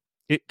Bitcoin.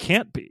 It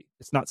can't be.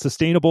 It's not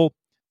sustainable.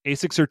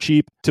 ASICs are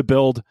cheap to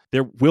build.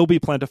 There will be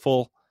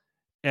plentiful.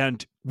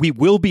 And we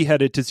will be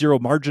headed to zero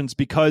margins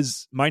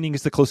because mining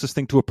is the closest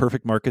thing to a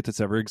perfect market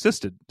that's ever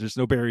existed. There's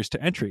no barriers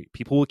to entry.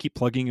 People will keep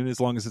plugging in as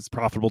long as it's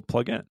profitable to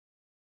plug in.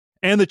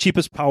 And the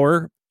cheapest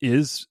power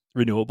is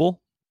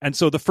renewable. And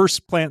so the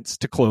first plants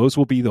to close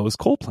will be those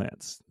coal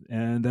plants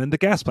and then the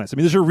gas plants. I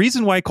mean, there's a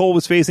reason why coal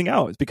was phasing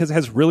out. It's because it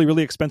has really,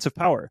 really expensive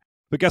power.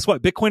 But guess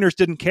what? Bitcoiners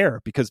didn't care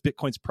because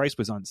Bitcoin's price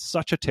was on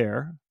such a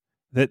tear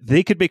that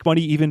they could make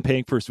money even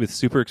paying for it with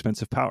super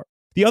expensive power.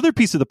 The other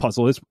piece of the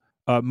puzzle is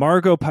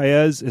Margot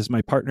Paez is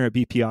my partner at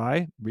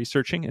BPI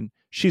researching, and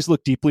she's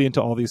looked deeply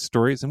into all these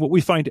stories. And what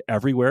we find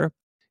everywhere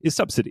is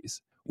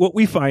subsidies. What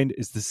we find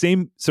is the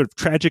same sort of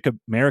tragic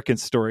American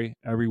story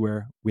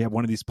everywhere. We have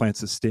one of these plants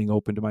that's staying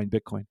open to mine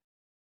Bitcoin,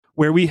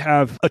 where we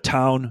have a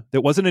town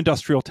that was an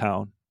industrial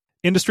town.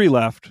 Industry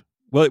left.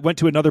 Well, it went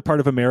to another part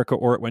of America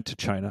or it went to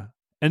China.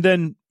 And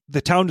then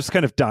the town was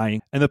kind of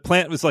dying and the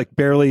plant was like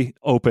barely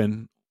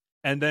open.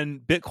 And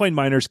then Bitcoin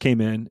miners came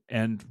in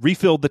and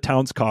refilled the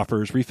town's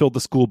coffers, refilled the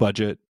school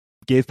budget,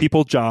 gave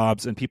people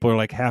jobs, and people are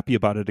like happy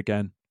about it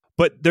again.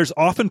 But there's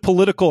often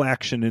political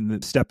action in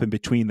the step in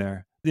between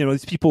there.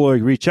 These people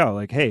reach out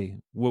like, hey,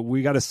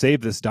 we got to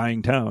save this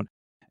dying town.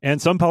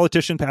 And some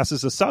politician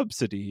passes a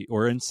subsidy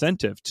or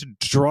incentive to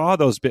draw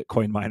those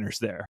Bitcoin miners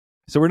there.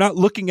 So we're not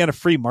looking at a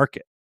free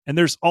market. And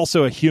there's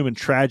also a human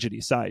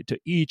tragedy side to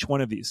each one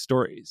of these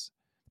stories.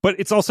 But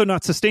it's also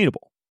not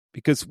sustainable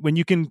because when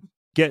you can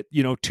get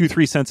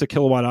 2-3 cents a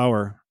kilowatt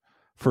hour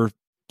for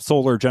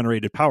solar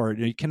generated power,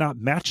 you cannot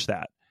match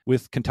that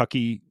with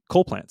Kentucky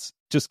coal plants.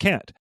 Just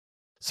can't.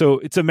 So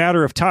it's a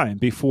matter of time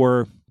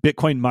before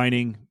Bitcoin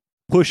mining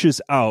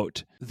pushes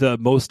out the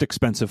most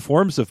expensive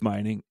forms of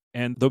mining,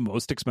 and the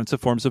most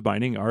expensive forms of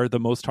mining are the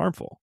most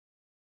harmful.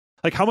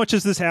 Like, how much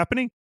is this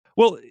happening?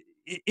 Well,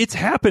 it's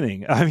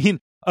happening. I mean,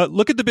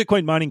 look at the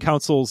Bitcoin Mining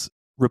Council's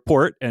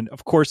report, and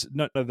of course,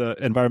 none of the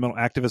environmental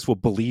activists will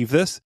believe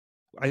this.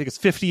 I think it's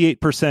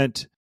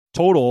 58%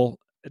 total.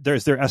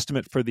 There's their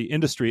estimate for the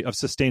industry of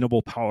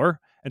sustainable power.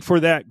 And for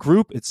that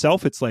group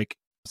itself, it's like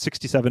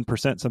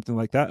 67%, something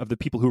like that, of the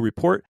people who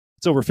report.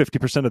 It's over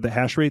 50% of the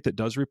hash rate that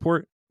does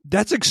report.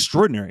 That's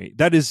extraordinary.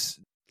 That is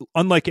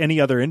unlike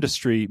any other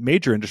industry,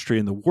 major industry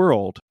in the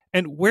world.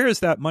 And where is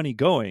that money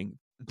going?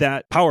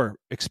 That power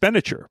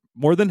expenditure,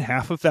 more than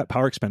half of that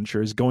power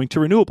expenditure is going to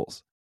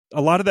renewables. A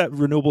lot of that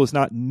renewable is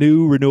not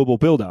new renewable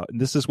build out. And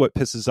this is what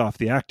pisses off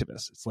the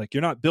activists. It's like,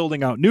 you're not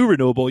building out new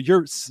renewable,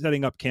 you're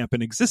setting up camp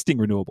in existing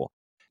renewable.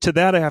 To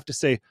that, I have to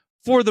say,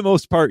 for the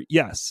most part,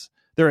 yes.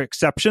 There are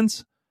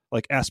exceptions,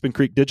 like Aspen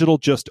Creek Digital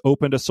just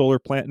opened a solar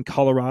plant in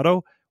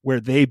Colorado where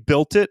they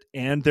built it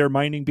and they're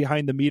mining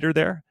behind the meter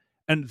there.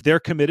 And they're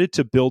committed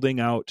to building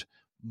out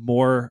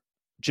more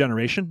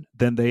generation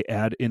than they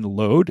add in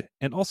load,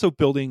 and also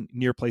building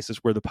near places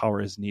where the power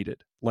is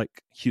needed,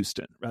 like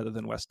Houston rather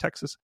than West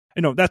Texas. I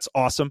know that's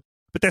awesome,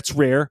 but that's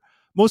rare.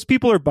 Most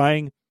people are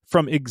buying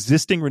from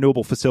existing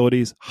renewable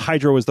facilities.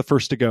 Hydro is the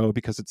first to go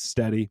because it's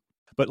steady.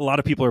 but a lot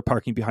of people are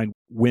parking behind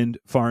wind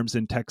farms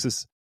in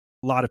Texas.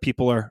 A lot of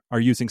people are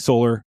using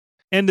solar.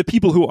 And the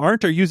people who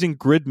aren't are using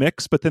grid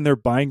mix, but then they're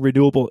buying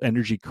renewable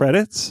energy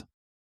credits.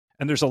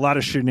 And there's a lot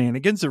of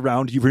shenanigans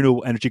around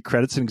renewable energy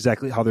credits and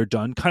exactly how they're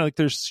done, kind of like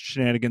there's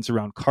shenanigans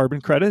around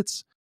carbon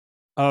credits.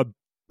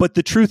 But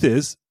the truth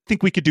is, I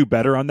think we could do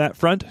better on that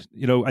front.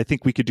 I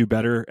think we could do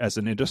better as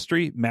an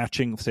industry,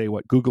 matching, say,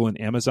 what Google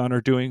and Amazon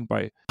are doing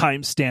by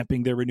time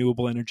stamping their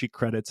renewable energy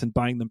credits and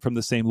buying them from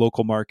the same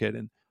local market.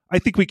 And I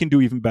think we can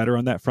do even better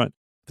on that front.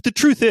 But the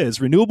truth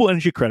is, renewable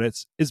energy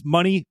credits is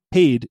money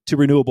paid to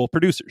renewable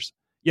producers.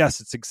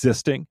 Yes, it's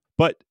existing,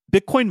 but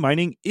Bitcoin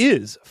mining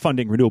is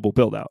funding renewable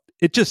build-out.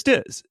 It just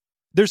is.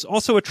 There's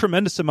also a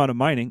tremendous amount of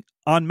mining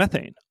on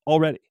methane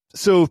already.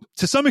 So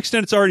to some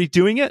extent, it's already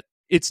doing it.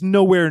 It's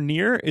nowhere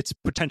near its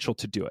potential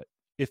to do it,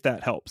 if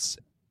that helps.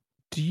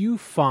 Do you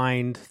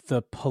find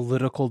the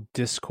political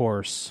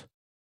discourse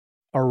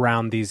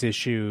around these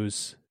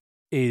issues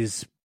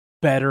is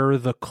better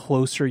the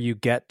closer you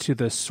get to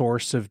the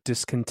source of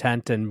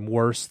discontent, and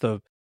worse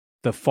the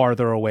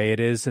farther away it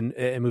is and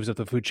it moves up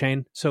the food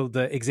chain? So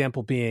the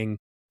example being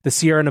the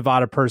Sierra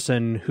Nevada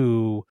person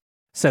who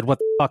said, what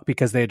the fuck,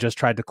 because they had just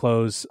tried to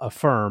close a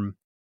firm,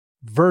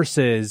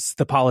 versus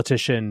the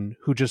politician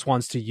who just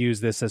wants to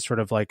use this as sort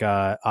of like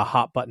a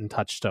hot button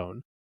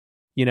touchstone.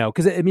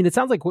 Because it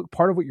sounds like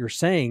part of what you're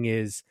saying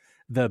is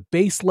the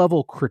base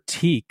level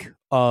critique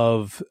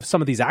of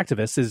some of these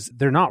activists is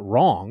they're not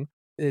wrong.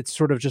 It's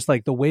sort of just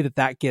like the way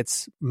that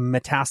gets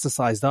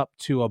metastasized up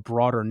to a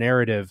broader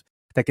narrative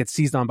that gets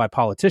seized on by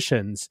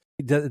politicians.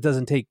 It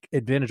doesn't take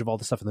advantage of all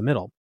the stuff in the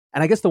middle.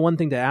 And I guess the one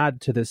thing to add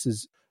to this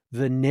is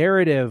the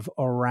narrative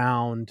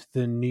around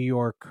the New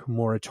York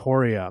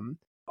moratorium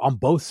on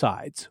both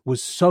sides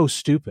was so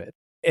stupid,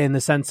 in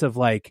the sense of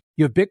like,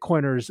 you have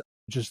Bitcoiners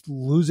just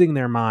losing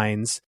their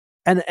minds.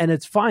 And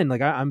it's fine. Like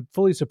I'm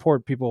fully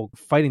support people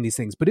fighting these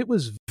things, but it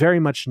was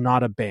very much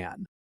not a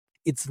ban.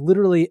 It's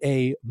literally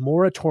a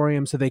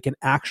moratorium so they can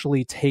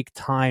actually take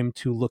time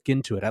to look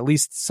into it. At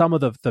least some of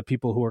the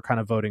people who are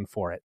kind of voting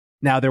for it.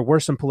 Now, there were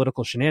some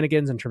political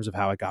shenanigans in terms of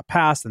how it got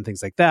passed and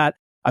things like that.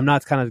 I'm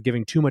not kind of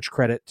giving too much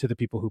credit to the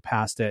people who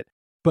passed it,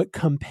 but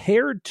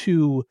compared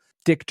to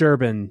Dick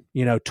Durbin,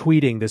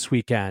 tweeting this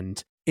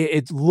weekend,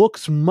 it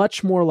looks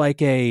much more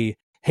like a,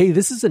 hey,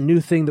 this is a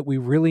new thing that we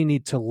really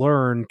need to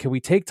learn. Can we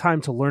take time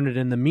to learn it?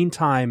 In the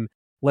meantime,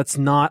 let's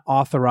not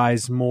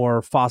authorize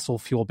more fossil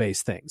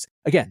fuel-based things.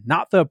 Again,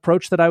 not the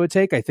approach that I would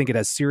take. I think it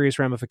has serious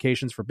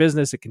ramifications for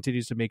business. It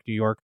continues to make New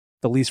York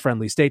the least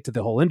friendly state to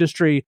the whole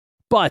industry,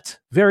 but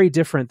very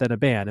different than a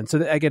ban. And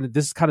so again,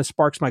 this kind of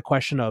sparks my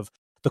question of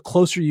the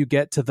closer you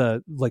get to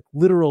the like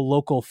literal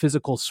local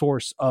physical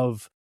source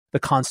of the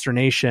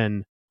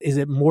consternation, is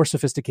it more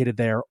sophisticated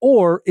there,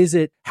 or is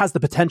it has the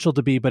potential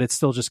to be, but it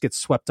still just gets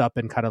swept up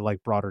in kind of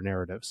like broader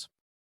narratives?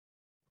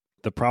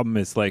 The problem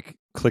is like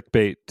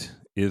clickbait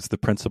is the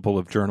principle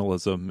of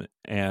journalism,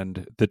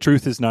 and the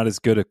truth is not as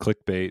good a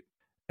clickbait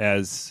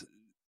as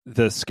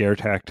the scare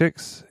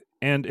tactics,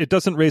 and it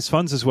doesn't raise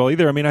funds as well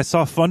either. I mean, I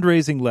saw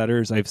fundraising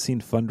letters. I've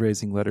seen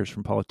fundraising letters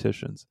from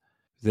politicians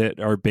that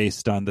are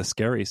based on the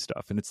scary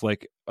stuff, and it's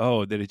like,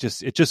 oh, that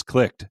it just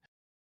clicked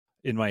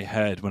in my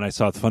head when I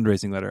saw the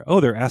fundraising letter. Oh,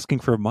 they're asking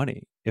for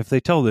money. If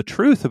they tell the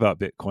truth about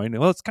Bitcoin,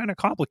 well, it's kind of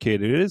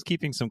complicated. It is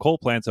keeping some coal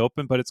plants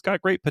open, but it's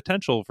got great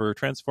potential for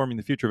transforming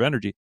the future of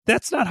energy.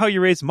 That's not how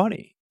you raise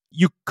money.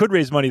 You could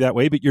raise money that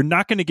way, but you're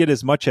not going to get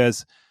as much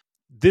as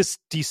this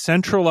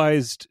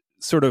decentralized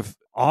sort of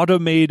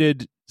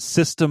automated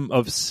system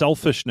of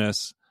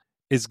selfishness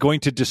is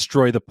going to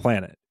destroy the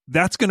planet.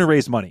 That's going to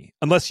raise money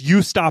unless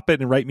you stop it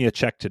and write me a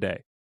check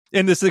today.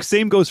 And the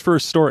same goes for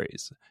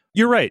stories.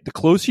 You're right. The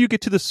closer you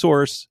get to the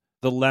source,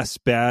 the less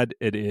bad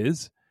it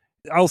is.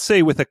 I'll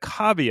say with a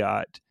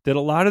caveat that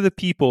a lot of the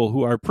people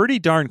who are pretty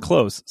darn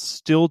close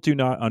still do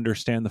not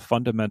understand the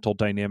fundamental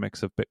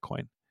dynamics of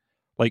Bitcoin.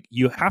 Like,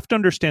 you have to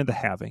understand the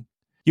halving.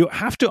 You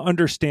have to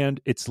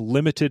understand its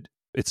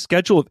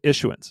schedule of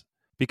issuance.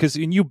 Because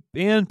when you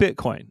ban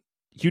Bitcoin,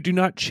 you do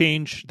not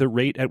change the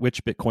rate at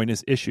which Bitcoin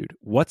is issued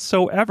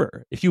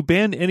whatsoever. If you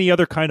ban any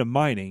other kind of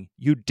mining,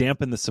 you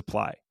dampen the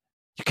supply.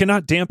 You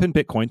cannot dampen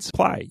Bitcoin's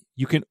supply.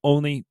 You can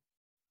only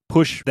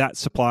push that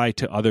supply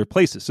to other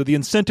places. So the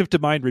incentive to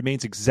mine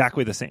remains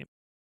exactly the same.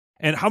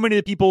 And how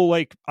many people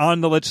like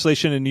on the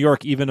legislation in New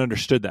York even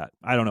understood that?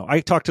 I don't know.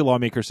 I talked to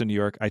lawmakers in New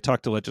York. I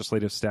talked to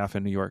legislative staff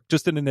in New York,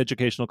 just in an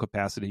educational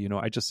capacity.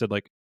 I just said,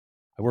 like,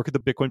 I work at the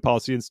Bitcoin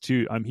Policy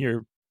Institute. I'm here.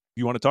 If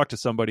you want to talk to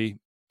somebody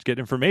to get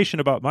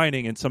information about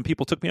mining. And some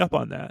people took me up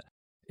on that.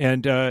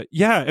 And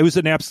it was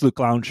an absolute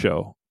clown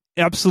show.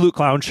 Absolute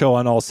clown show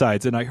on all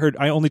sides. And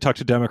I only talked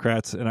to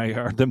Democrats, and I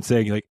heard them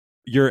saying, like,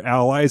 your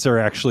allies are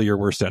actually your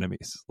worst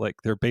enemies. Like,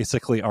 they're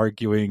basically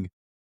arguing,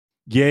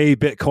 yay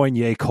Bitcoin,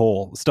 yay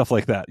coal, stuff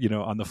like that,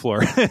 on the floor.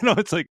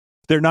 It's like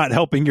they're not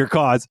helping your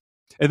cause.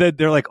 And then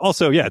they're like,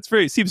 also, yeah,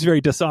 it seems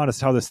very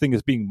dishonest how this thing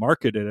is being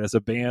marketed as a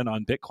ban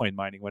on Bitcoin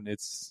mining when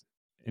it's,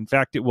 in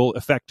fact, it will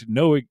affect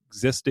no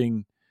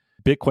existing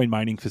Bitcoin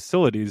mining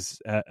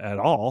facilities at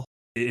all.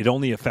 it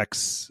only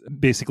affects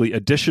basically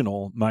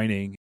additional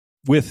mining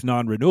with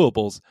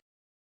non-renewables.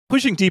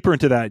 Pushing deeper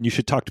into that, and you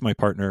should talk to my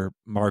partner,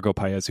 Margot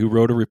Paez, who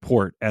wrote a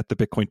report at the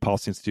Bitcoin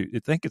Policy Institute. I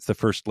think it's the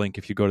first link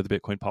if you go to the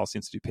Bitcoin Policy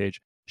Institute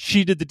page.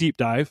 She did the deep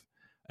dive,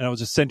 and I'll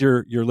just send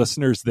your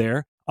listeners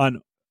there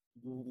on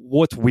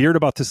what's weird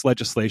about this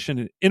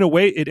legislation. In a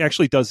way, it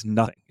actually does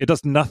nothing. It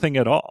does nothing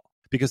at all,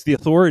 because the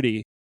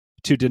authority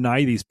to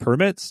deny these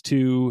permits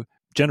to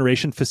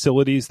generation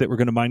facilities that were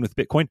going to mine with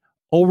Bitcoin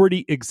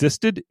already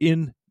existed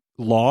in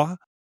law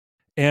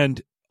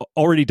and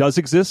already does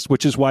exist,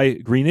 which is why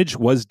Greenidge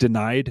was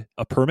denied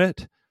a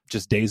permit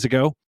just days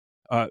ago,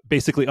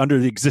 basically under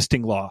the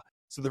existing law.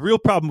 So the real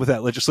problem with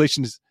that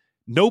legislation is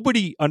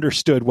nobody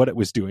understood what it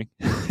was doing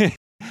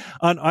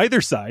on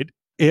either side,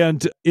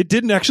 and it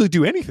didn't actually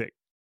do anything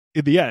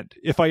in the end,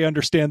 if I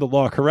understand the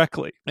law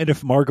correctly, and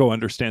if Margot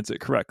understands it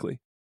correctly.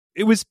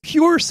 It was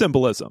pure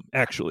symbolism,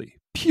 actually,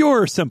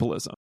 pure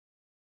symbolism.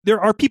 There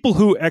are people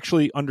who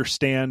actually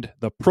understand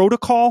the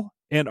protocol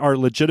and are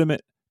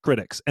legitimate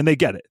critics, and they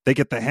get it. They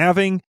get the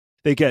halving,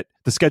 they get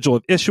the schedule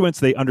of issuance,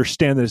 they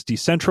understand that it's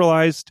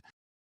decentralized,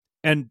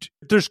 and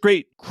there's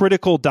great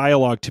critical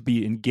dialogue to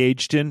be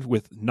engaged in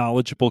with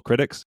knowledgeable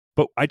critics.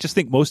 But I just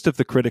think most of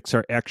the critics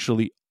are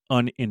actually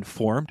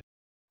uninformed,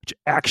 which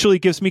actually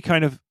gives me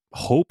kind of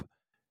hope.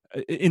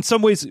 In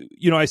some ways,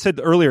 I said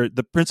earlier,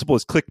 the principle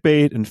is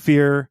clickbait and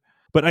fear,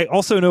 but I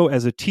also know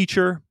as a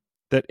teacher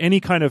that any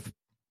kind of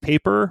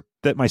paper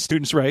that my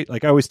students write,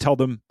 like I always tell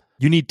them,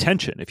 you need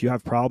tension. If you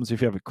have problems,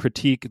 if you have a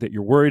critique that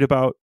you're worried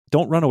about,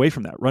 don't run away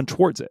from that. Run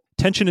towards it.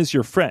 Tension is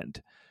your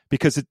friend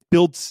because it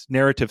builds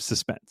narrative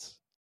suspense.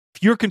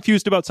 If you're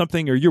confused about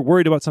something or you're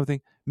worried about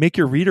something, make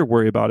your reader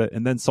worry about it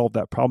and then solve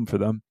that problem for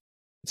them.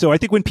 So I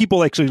think when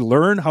people actually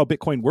learn how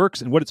Bitcoin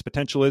works and what its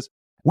potential is,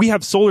 we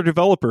have solar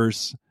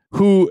developers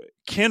who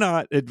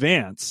cannot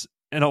advance.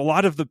 And a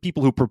lot of the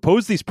people who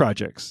propose these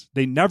projects,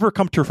 they never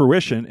come to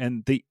fruition.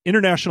 And the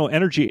International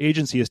Energy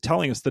Agency is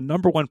telling us the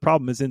number one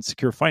problem is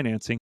insecure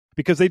financing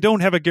because they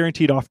don't have a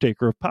guaranteed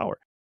off-taker of power.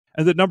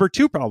 And the number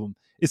two problem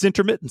is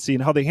intermittency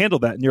and how they handle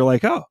that. And you're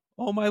like,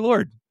 oh my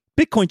Lord,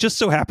 Bitcoin just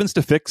so happens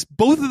to fix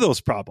both of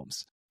those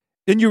problems.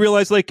 And you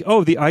realize the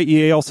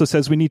IEA also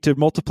says we need to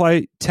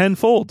multiply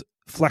tenfold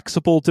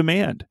flexible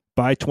demand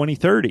by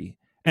 2030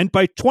 and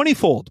by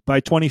 20-fold by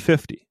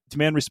 2050.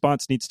 Demand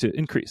response needs to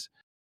increase.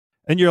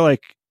 And you're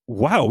like,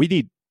 wow, we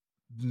need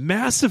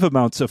massive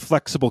amounts of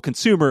flexible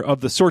consumer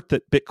of the sort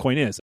that Bitcoin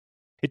is.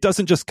 It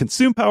doesn't just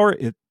consume power,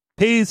 it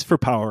pays for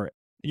power.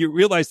 You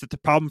realize that the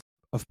problem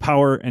of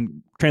power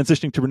and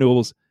transitioning to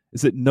renewables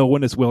is that no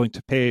one is willing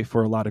to pay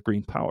for a lot of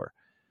green power.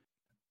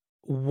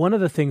 One of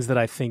the things that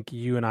I think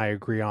you and I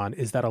agree on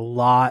is that a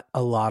lot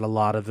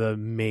of the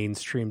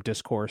mainstream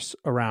discourse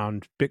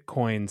around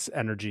Bitcoin's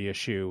energy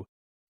issue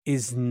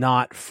is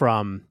not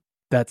from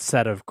that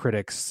set of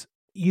critics,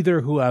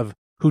 either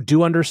who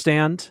do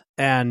understand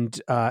and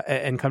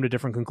come to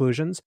different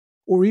conclusions,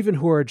 or even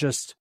who are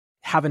just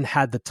haven't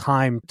had the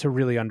time to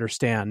really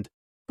understand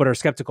but are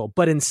skeptical,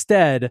 but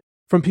instead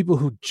from people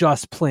who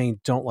just plain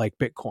don't like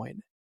Bitcoin.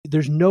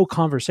 There's no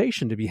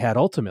conversation to be had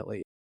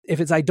ultimately. If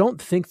it's, I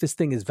don't think this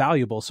thing is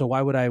valuable, so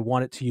why would I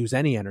want it to use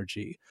any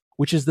energy,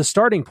 which is the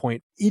starting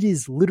point. It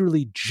is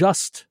literally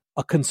just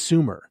a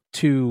consumer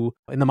in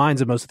the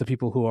minds of most of the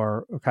people who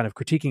are kind of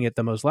critiquing it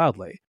the most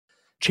loudly.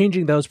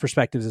 Changing those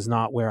perspectives is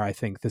not where I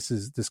think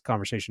this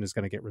conversation is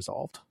going to get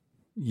resolved.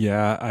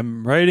 Yeah,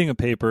 I'm writing a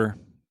paper.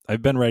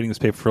 I've been writing this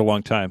paper for a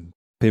long time.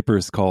 The paper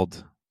is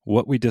called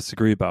What We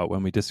Disagree About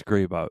When We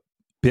Disagree About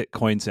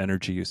Bitcoin's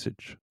Energy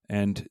Usage.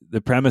 And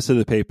the premise of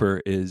the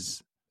paper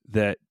is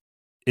that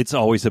it's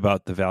always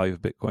about the value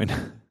of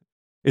Bitcoin.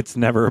 It's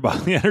never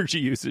about the energy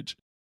usage.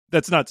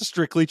 That's not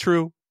strictly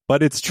true,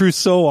 but it's true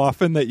so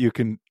often that you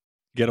can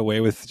get away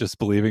with just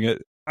believing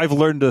it. I've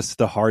learned this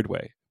the hard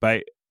way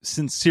by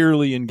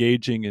sincerely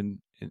engaging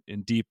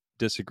in deep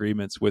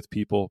disagreements with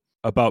people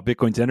about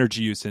Bitcoin's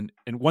energy use. And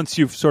once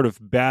you've sort of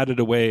batted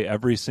away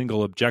every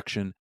single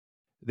objection,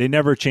 they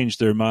never change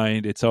their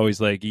mind. It's always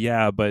like,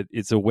 yeah, but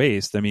it's a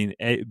waste. I mean,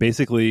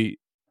 basically,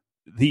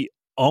 the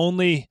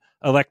only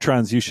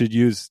electrons you should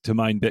use to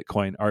mine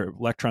Bitcoin are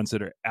electrons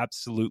that are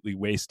absolutely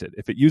wasted.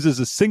 If it uses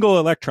a single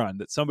electron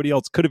that somebody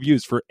else could have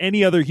used for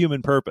any other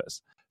human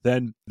purpose,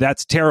 then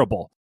that's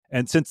terrible.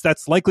 And since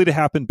that's likely to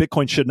happen,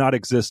 Bitcoin should not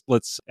exist.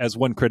 Let's, as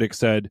one critic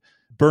said,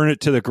 burn it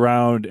to the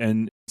ground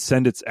and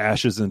send its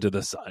ashes into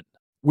the sun.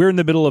 We're in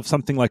the middle of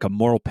something like a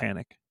moral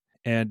panic.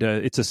 And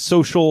it's a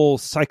social,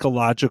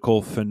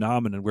 psychological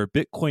phenomenon where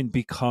Bitcoin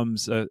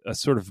becomes a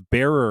sort of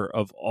bearer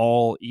of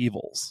all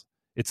evils.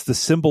 It's the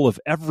symbol of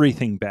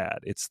everything bad.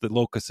 It's the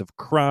locus of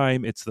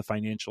crime. It's the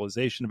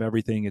financialization of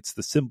everything. It's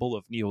the symbol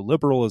of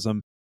neoliberalism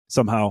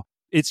somehow.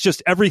 It's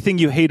just everything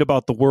you hate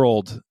about the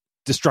world.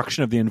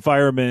 Destruction of the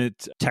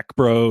environment, tech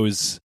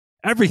bros,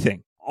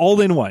 everything,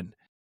 all in one.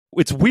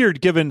 It's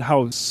weird given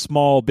how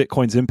small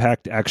Bitcoin's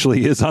impact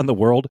actually is on the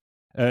world.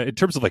 In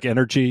terms of like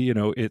energy,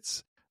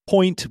 it's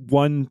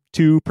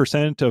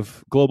 0.12%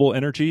 of global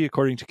energy,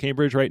 according to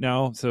Cambridge right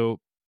now. So,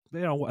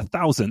 a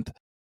thousandth.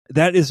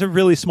 that is a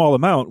really small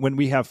amount when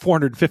we have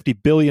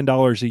 $450 billion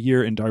a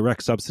year in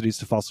direct subsidies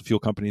to fossil fuel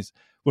companies,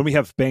 when we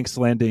have banks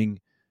lending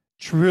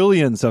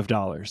trillions of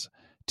dollars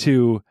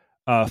to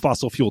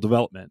fossil fuel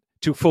development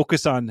to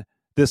focus on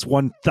this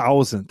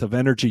 1,000th of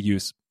energy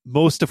use,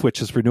 most of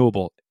which is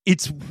renewable.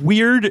 It's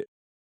weird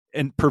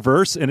and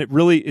perverse, and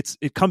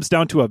it comes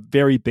down to a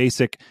very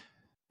basic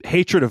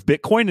hatred of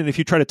Bitcoin. And if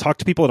you try to talk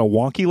to people at a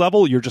wonky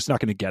level, you're just not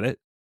going to get it.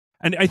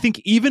 And I think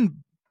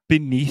even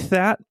beneath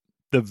that,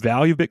 the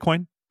value of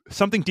Bitcoin,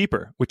 something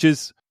deeper, which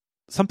is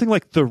something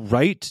like the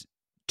right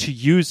to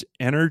use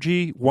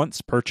energy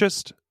once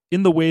purchased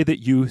in the way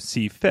that you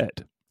see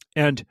fit.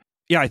 And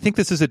yeah, I think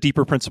this is a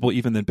deeper principle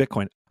even than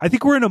Bitcoin. I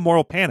think we're in a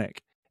moral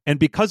panic. And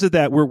because of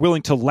that, we're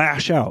willing to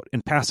lash out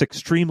and pass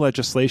extreme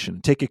legislation,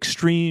 take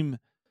extreme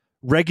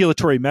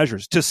regulatory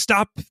measures to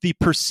stop the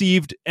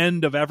perceived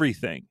end of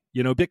everything.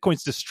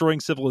 Bitcoin's destroying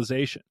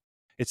civilization.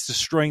 It's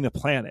destroying the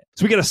planet.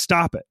 So we got to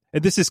stop it.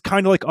 And this is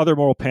kind of like other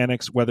moral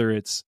panics, whether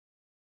it's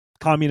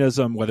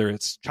communism, whether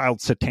it's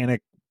child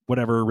satanic,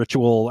 whatever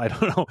ritual, I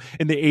don't know,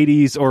 in the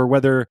 80s, or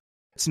whether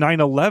it's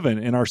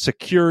 9/11 and our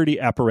security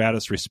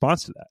apparatus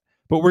response to that.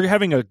 But we're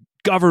having a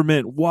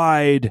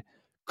government-wide,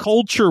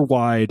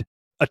 culture-wide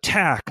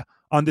attack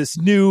on this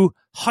new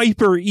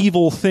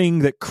hyper-evil thing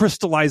that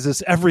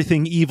crystallizes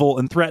everything evil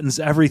and threatens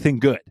everything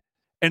good.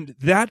 And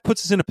that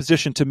puts us in a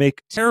position to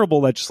make terrible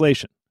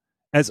legislation,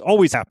 as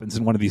always happens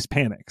in one of these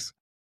panics.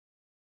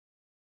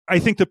 I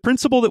think the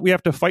principle that we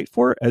have to fight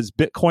for as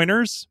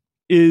Bitcoiners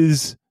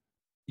is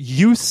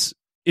use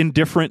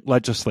indifferent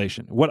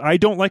legislation. What I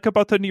don't like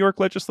about the New York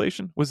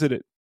legislation was that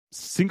it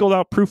singled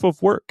out proof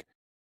of work.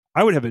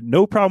 I would have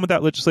no problem with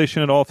that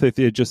legislation at all if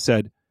they had just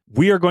said,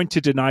 we are going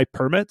to deny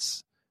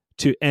permits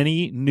to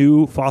any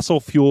new fossil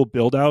fuel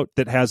build-out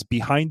that has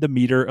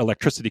behind-the-meter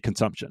electricity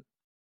consumption,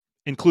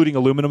 including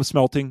aluminum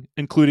smelting,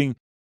 including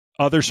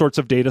other sorts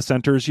of data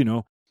centers,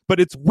 But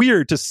it's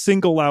weird to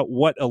single out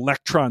what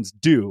electrons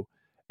do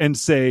and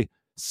say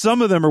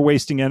some of them are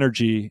wasting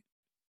energy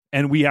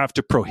and we have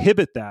to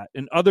prohibit that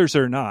and others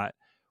are not.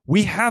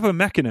 We have a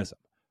mechanism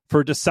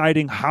for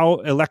deciding how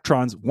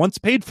electrons, once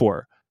paid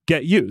for,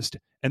 get used.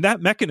 And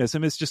that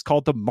mechanism is just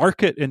called the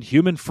market and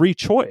human free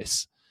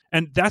choice.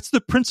 And that's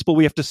the principle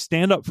we have to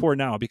stand up for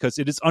now, because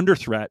it is under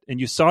threat. And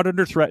you saw it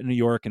under threat in New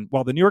York. And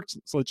while the New York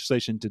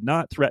legislation did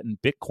not threaten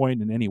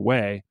Bitcoin in any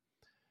way,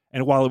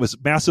 and while it was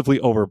massively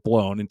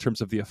overblown in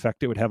terms of the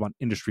effect it would have on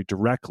industry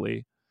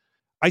directly,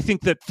 I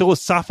think that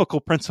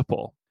philosophical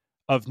principle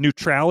of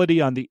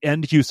neutrality on the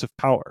end use of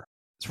power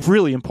is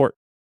really important.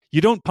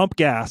 You don't pump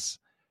gas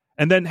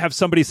and then have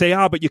somebody say,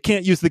 but you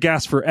can't use the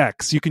gas for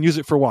X. You can use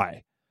it for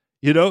Y.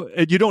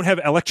 And you don't have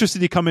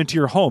electricity come into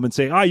your home and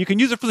say, you can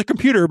use it for the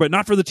computer, but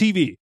not for the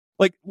TV.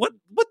 Like, what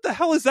the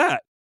hell is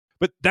that?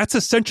 But that's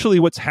essentially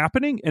what's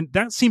happening. And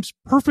that seems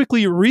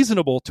perfectly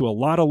reasonable to a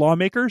lot of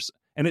lawmakers.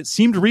 And it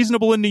seemed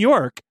reasonable in New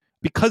York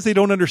because they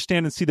don't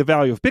understand and see the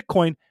value of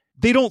Bitcoin.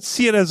 They don't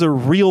see it as a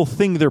real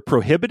thing they're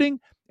prohibiting.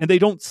 And they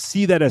don't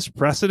see that as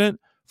precedent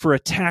for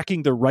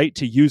attacking the right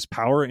to use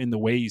power in the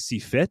way you see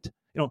fit.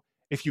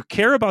 If you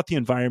care about the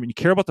environment, you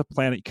care about the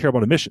planet, you care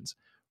about emissions,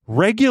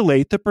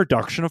 regulate the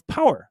production of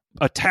power.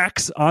 A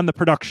tax on the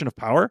production of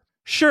power,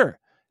 sure.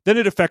 Then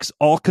it affects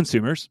all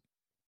consumers.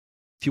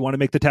 If you want to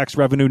make the tax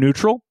revenue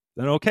neutral,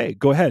 then okay,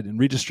 go ahead and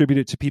redistribute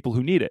it to people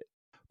who need it.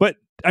 But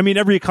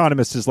every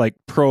economist is like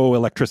pro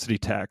electricity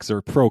tax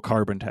or pro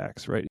carbon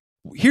tax, right?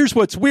 Here's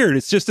what's weird.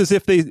 It's just as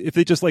if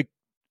they just like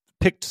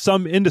picked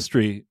some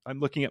industry. I'm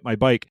looking at my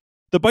bike.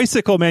 The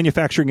bicycle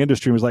manufacturing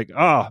industry was like,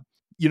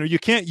 you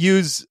can't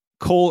use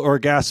coal or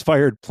gas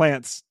fired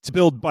plants to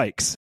build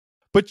bikes,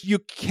 but you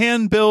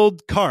can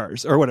build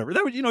cars or whatever.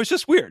 That would, it's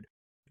just weird.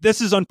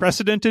 This is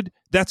unprecedented.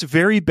 That's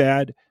very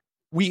bad.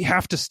 We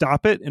have to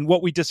stop it. And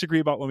what we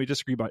disagree about when we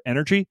disagree about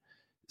energy,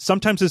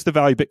 sometimes it's the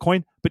value of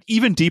Bitcoin, but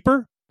even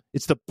deeper,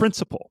 it's the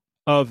principle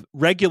of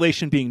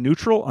regulation being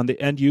neutral on the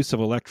end use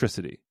of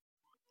electricity.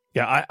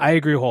 Yeah, I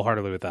agree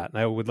wholeheartedly with that. And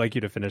I would like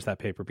you to finish that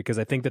paper because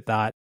I think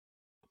that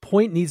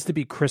point needs to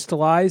be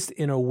crystallized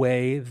in a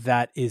way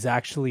that is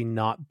actually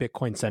not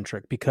Bitcoin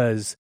centric.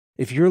 Because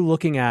if you're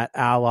looking at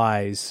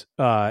allies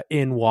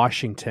in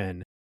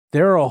Washington,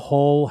 there are a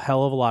whole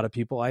hell of a lot of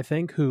people, I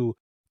think, who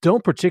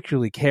don't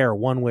particularly care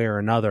one way or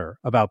another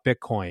about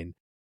Bitcoin,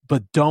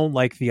 but don't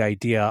like the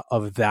idea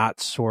of that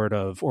sort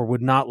of, or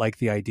would not like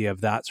the idea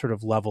of that sort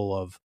of level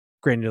of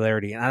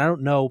granularity. And I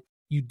don't know,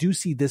 you do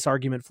see this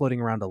argument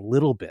floating around a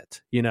little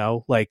bit,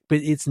 but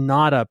it's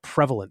not a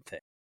prevalent thing.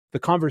 The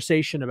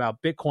conversation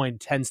about Bitcoin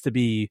tends to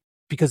be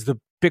because the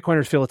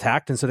Bitcoiners feel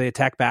attacked, and so they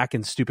attack back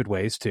in stupid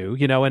ways too,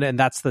 and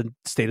that's the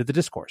state of the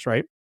discourse,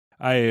 right?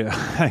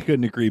 I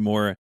couldn't agree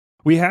more.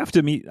 We have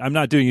to meet, I'm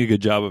not doing a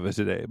good job of it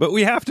today, but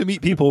we have to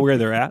meet people where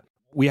they're at.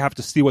 We have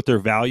to see what their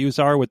values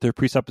are, what their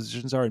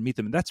presuppositions are, and meet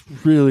them. And that's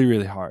really,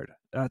 really hard.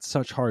 That's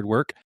such hard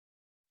work,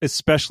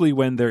 especially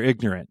when they're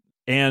ignorant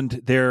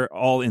and they're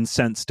all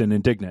incensed and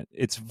indignant.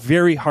 It's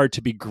very hard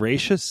to be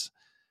gracious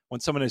when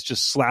someone has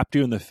just slapped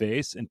you in the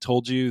face and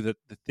told you that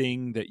the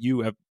thing that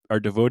you are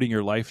devoting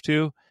your life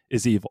to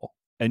is evil.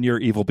 and you're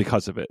evil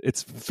because of it.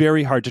 It's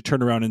very hard to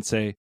turn around and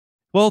say,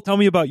 well, tell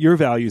me about your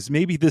values.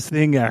 Maybe this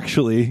thing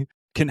actually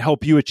can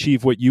help you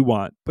achieve what you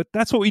want. But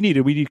that's what we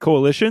need. We need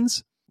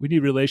coalitions. We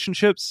need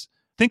relationships.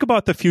 Think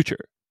about the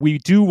future. We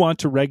do want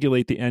to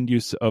regulate the end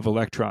use of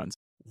electrons.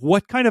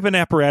 What kind of an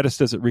apparatus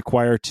does it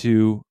require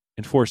to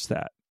enforce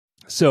that?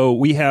 So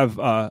we have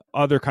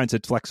other kinds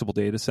of flexible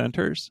data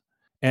centers,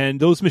 and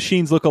those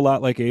machines look a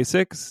lot like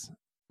ASICs,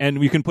 and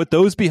we can put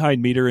those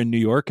behind meter in New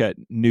York at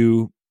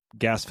new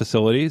gas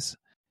facilities.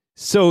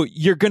 So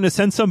you're going to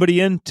send somebody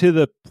into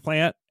the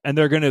plant, and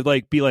they're going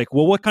to be like,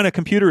 well, what kind of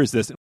computer is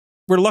this?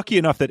 We're lucky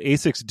enough that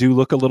ASICs do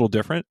look a little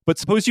different, but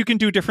suppose you can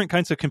do different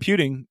kinds of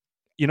computing,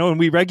 and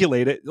we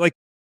regulate it.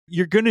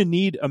 You're going to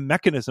need a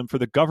mechanism for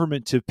the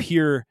government to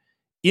peer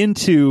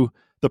into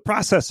the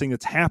processing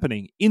that's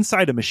happening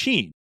inside a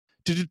machine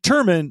to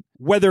determine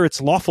whether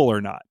it's lawful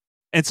or not.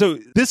 And so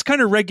this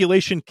kind of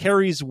regulation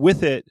carries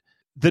with it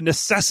the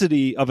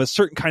necessity of a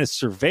certain kind of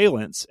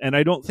surveillance. And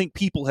I don't think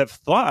people have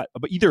thought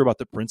either about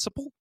the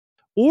principle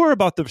or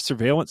about the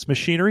surveillance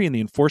machinery and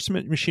the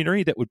enforcement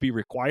machinery that would be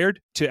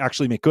required to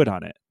actually make good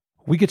on it.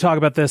 We could talk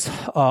about this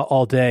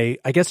all day.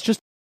 I guess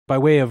just by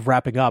way of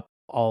wrapping up,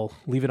 I'll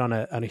leave it on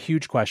a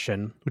huge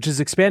question, which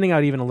is expanding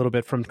out even a little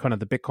bit from kind of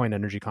the Bitcoin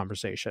energy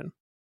conversation.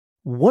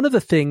 One of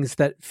the things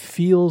that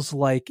feels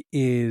like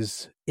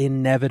is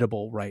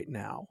inevitable right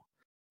now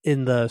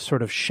in the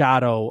sort of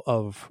shadow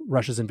of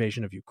Russia's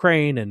invasion of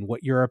Ukraine and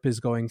what Europe is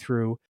going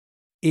through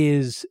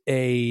is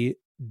a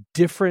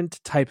different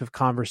type of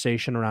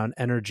conversation around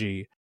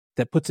energy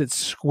that puts it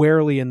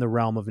squarely in the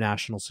realm of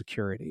national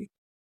security.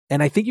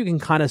 And I think you can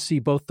kind of see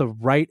both the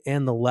right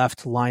and the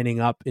left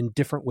lining up in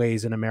different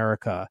ways in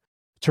America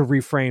to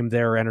reframe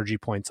their energy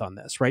points on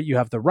this, right? You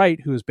have the right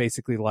who is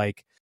basically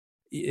like,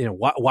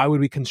 why would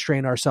we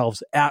constrain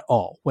ourselves at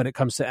all when it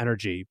comes to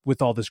energy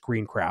with all this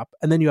green crap?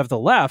 And then you have the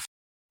left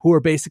who are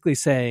basically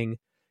saying,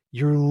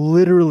 you're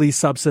literally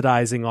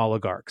subsidizing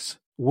oligarchs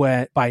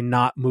by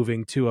not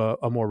moving to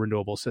a more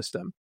renewable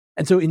system.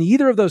 And so in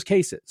either of those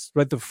cases,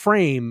 right, the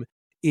frame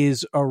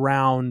is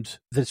around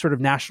the sort of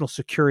national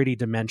security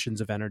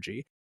dimensions of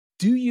energy.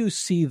 Do you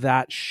see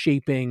that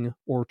shaping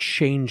or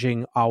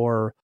changing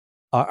our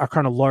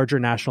kind of larger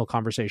national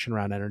conversation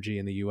around energy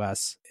in the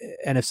U.S.?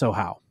 And if so,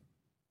 how?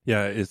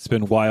 Yeah, it's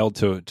been wild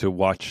to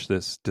watch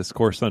this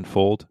discourse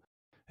unfold.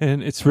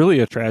 And it's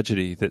really a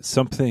tragedy that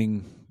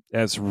something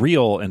as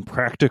real and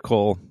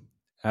practical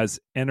as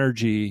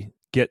energy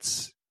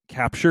gets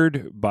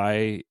captured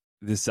by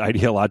this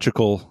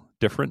ideological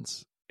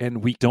difference.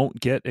 And we don't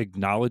get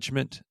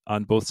acknowledgement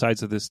on both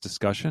sides of this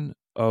discussion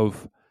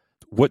of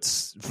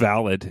what's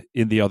valid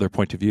in the other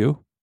point of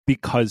view,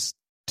 because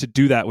to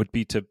do that would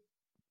be to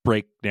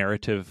break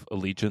narrative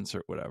allegiance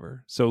or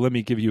whatever. So let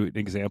me give you an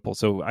example.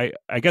 So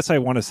I guess I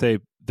want to say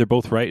they're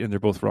both right and they're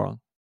both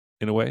wrong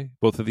in a way,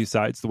 both of these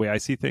sides, the way I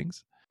see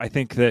things. I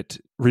think that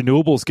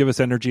renewables give us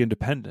energy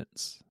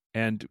independence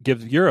and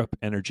give Europe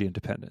energy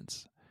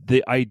independence.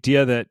 The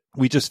idea that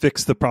we just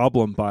fix the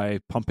problem by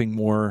pumping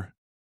more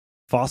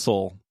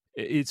fossil,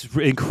 it's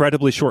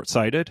incredibly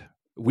short-sighted.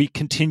 We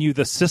continue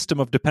the system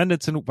of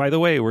dependence. And by the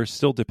way, we're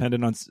still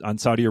dependent on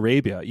Saudi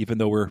Arabia, even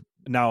though we're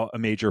now a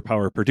major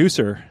power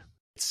producer.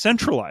 It's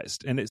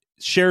centralized, and it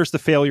shares the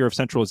failure of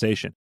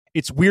centralization.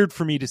 It's weird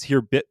for me to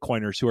hear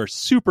Bitcoiners who are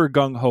super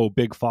gung-ho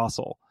big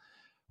fossil,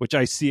 which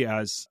I see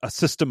as a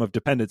system of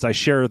dependence. I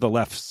share the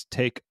left's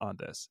take on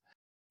this.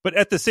 But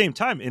at the same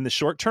time, in the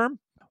short term,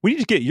 we need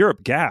to get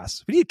Europe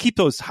gas. We need to keep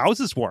those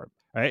houses warm,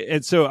 right?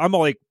 And so I'm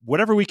like,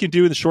 whatever we can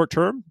do in the short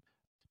term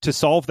to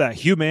solve that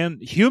human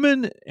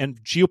and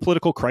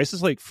geopolitical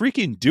crisis, like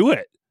freaking do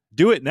it.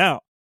 Do it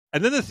now.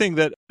 And then the thing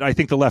that I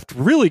think the left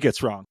really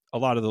gets wrong, a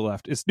lot of the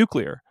left, is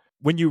nuclear.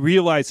 When you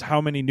realize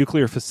how many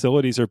nuclear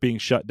facilities are being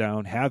shut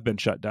down, have been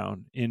shut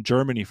down in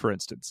Germany, for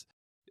instance,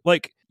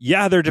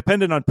 they're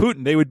dependent on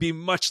Putin. They would be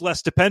much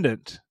less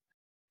dependent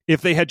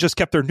if they had just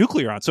kept their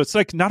nuclear on. So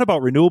it's not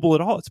about renewable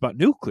at all. It's about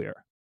nuclear.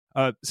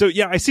 I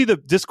see the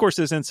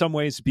discourses in some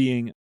ways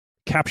being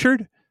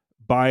captured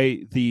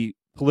by the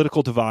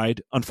political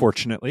divide,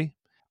 unfortunately.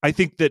 I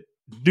think that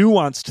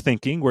nuanced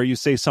thinking, where you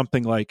say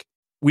something like,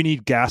 we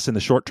need gas in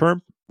the short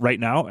term right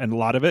now, and a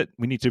lot of it,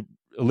 we need to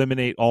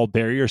eliminate all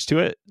barriers to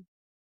it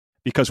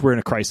because we're in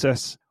a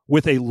crisis,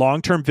 with a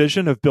long-term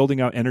vision of building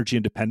out energy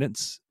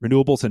independence,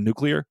 renewables and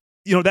nuclear.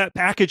 That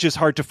package is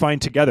hard to find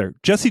together.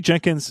 Jesse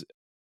Jenkins,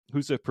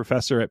 who's a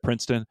professor at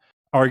Princeton,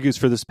 argues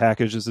for this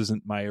package. This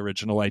isn't my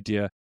original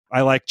idea.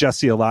 I like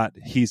Jesse a lot.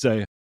 He's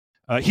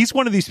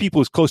one of these people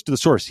who's close to the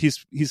source.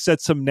 He's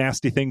said some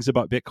nasty things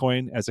about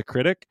Bitcoin as a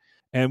critic,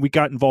 and we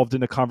got involved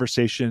in a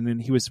conversation,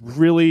 and he was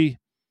really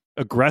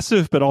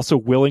aggressive, but also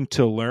willing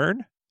to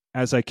learn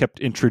as I kept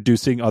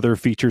introducing other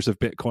features of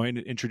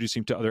Bitcoin,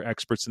 introducing to other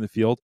experts in the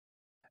field.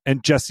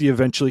 And Jesse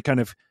eventually kind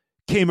of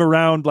came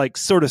around,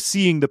 sort of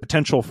seeing the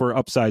potential for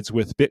upsides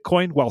with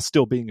Bitcoin while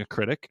still being a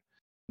critic.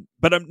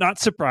 But I'm not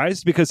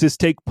surprised, because his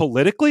take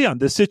politically on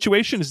this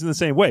situation is in the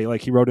same way.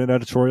 He wrote an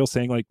editorial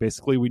saying,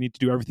 basically, we need to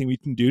do everything we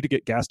can do to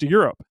get gas to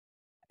Europe.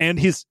 And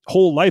his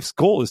whole life's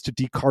goal is to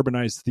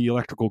decarbonize the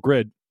electrical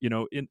grid,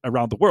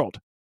 around the world.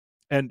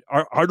 And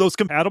are those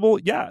compatible?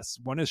 Yes.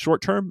 One is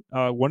short term,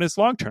 one is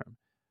long term.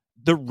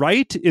 The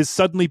right is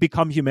suddenly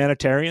become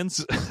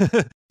humanitarians.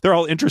 They're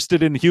all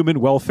interested in human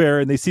welfare,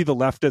 and they see the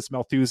left as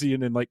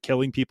Malthusian and like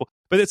killing people.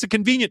 But it's a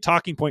convenient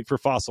talking point for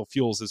fossil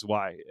fuels is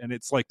why. And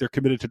it's like they're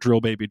committed to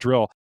drill, baby,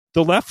 drill.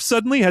 The left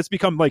suddenly has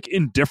become like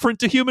indifferent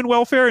to human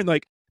welfare, and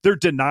like they're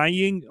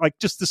denying, like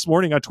just this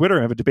morning on Twitter,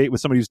 I have a debate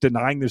with somebody who's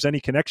denying there's any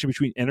connection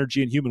between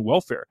energy and human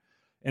welfare,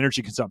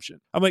 energy consumption.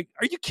 I'm like,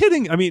 are you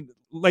kidding? I mean,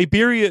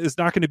 Liberia is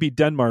not going to be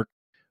Denmark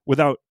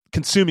without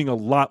consuming a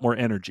lot more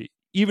energy,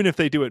 even if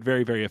they do it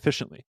very, very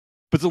efficiently.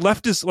 But the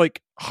left is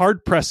like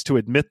hard pressed to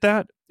admit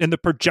that. And the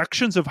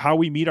projections of how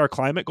we meet our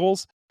climate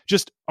goals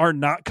just are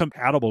not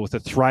compatible with the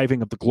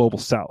thriving of the global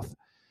South.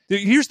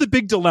 Here's the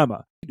big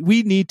dilemma.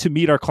 We need to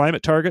meet our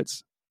climate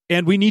targets,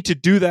 and we need to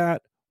do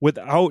that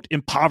without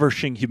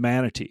impoverishing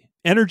humanity.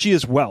 Energy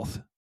is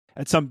wealth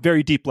at some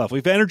very deep level.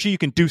 If you have energy, you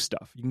can do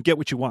stuff. You can get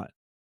what you want.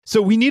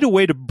 So we need a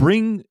way to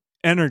bring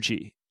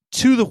energy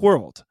to the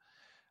world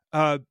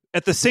at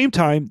the same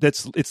time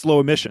it's low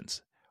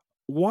emissions.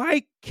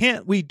 Why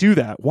can't we do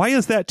that? Why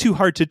is that too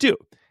hard to do?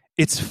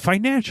 It's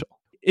financial.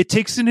 It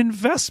takes an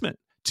investment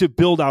to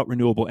build out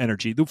renewable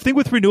energy. The thing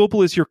with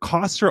renewable is your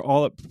costs are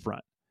all up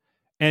front,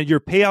 and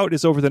your payout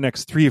is over the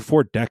next 3 or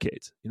 4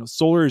 decades.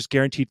 Solar is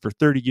guaranteed for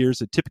 30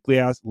 years. It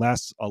typically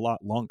lasts a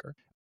lot longer.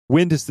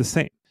 Wind is the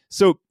same.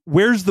 So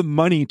where's the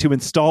money to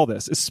install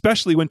this,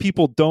 especially when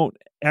people don't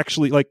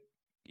actually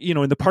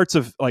in the parts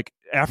of like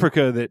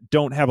Africa that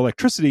don't have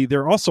electricity,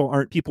 there also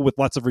aren't people with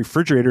lots of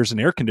refrigerators and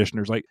air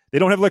conditioners. Like they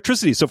don't have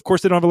electricity. So of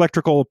course they don't have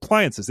electrical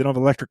appliances. They don't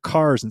have electric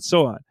cars and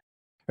so on.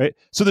 Right.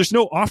 So there's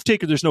no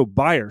off-taker, there's no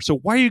buyer. So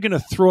why are you going to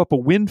throw up a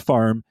wind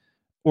farm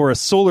or a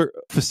solar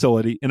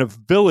facility in a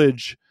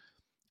village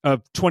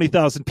of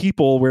 20,000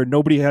 people where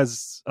nobody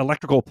has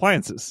electrical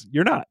appliances?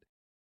 You're not.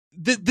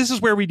 This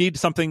is where we need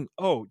something,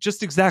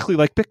 just exactly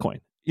like Bitcoin,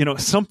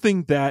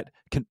 something that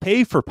can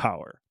pay for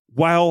power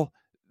while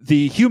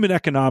the human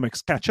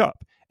economics catch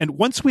up. And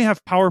once we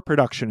have power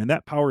production and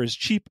that power is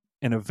cheap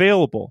and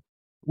available,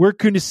 we're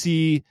going to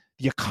see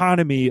the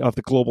economy of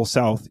the global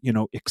South,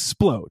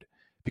 explode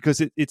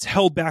because it's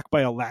held back by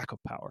a lack of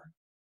power.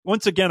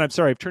 Once again, I'm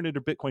sorry, I've turned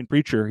into a Bitcoin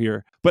preacher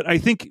here, but I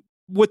think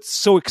what's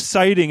so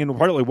exciting and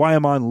partly why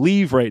I'm on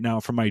leave right now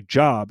from my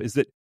job is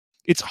that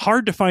it's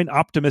hard to find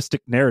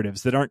optimistic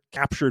narratives that aren't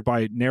captured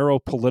by narrow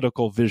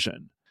political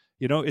vision.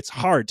 It's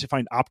hard to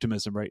find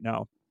optimism right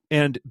now.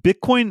 And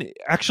Bitcoin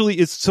actually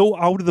is so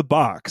out of the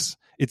box.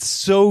 It's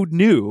so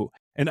new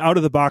and out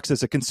of the box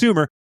as a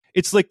consumer.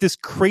 It's like this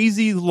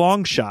crazy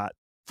long shot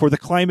for the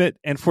climate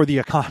and for the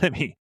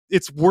economy.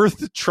 It's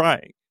worth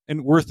trying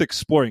and worth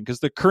exploring because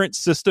the current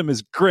system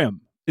is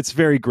grim. It's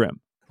very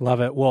grim.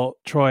 Love it. Well,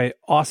 Troy,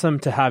 awesome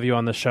to have you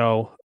on the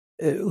show.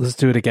 Let's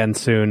do it again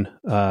soon.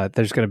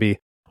 There's going to be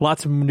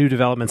lots of new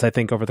developments, I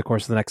think, over the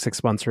course of the next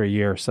 6 months or a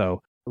year.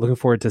 So looking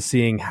forward to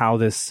seeing how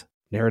this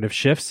narrative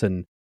shifts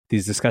and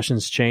these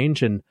discussions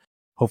change, and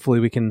hopefully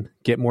we can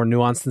get more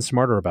nuanced and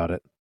smarter about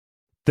it.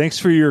 Thanks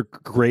for your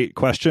great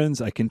questions.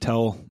 I can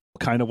tell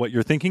kind of what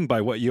you're thinking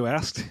by what you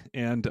asked,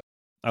 and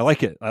I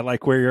like it. I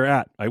like where you're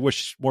at. I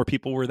wish more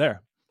people were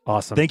there.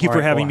 Awesome. Thank you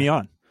for having me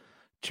on.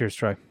 Cheers,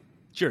 Troy.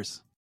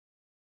 Cheers.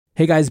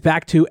 Hey guys,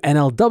 back to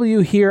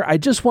NLW here. I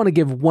just want to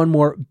give one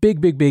more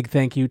big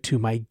thank you to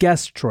my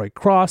guest, Troy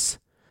Cross,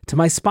 to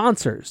my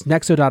sponsors,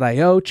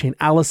 Nexo.io,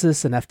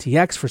 Chainalysis, and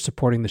FTX for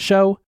supporting the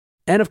show,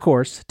 and of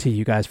course, to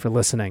you guys for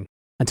listening.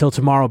 Until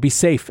tomorrow, be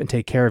safe and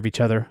take care of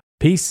each other.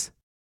 Peace.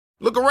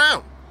 Look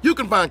around. You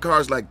can find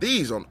cars like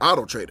these on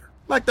AutoTrader,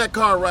 like that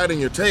car riding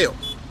your tail.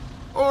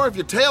 Or if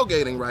you're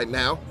tailgating right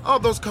now, all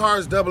those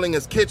cars doubling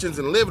as kitchens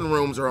and living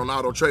rooms are on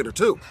AutoTrader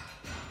too.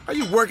 Are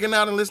you working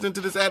out and listening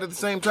to this ad at the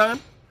same time?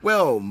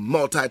 Well,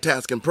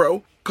 multitasking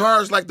pro,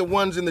 cars like the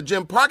ones in the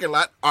gym parking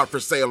lot are for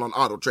sale on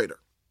AutoTrader.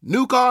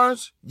 New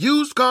cars,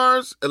 used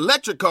cars,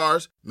 electric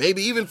cars,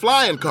 maybe even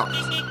flying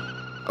cars.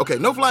 Okay,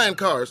 no flying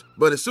cars,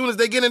 but as soon as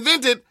they get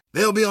invented,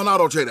 they'll be on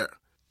AutoTrader.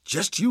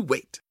 Just you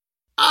wait.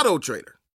 AutoTrader.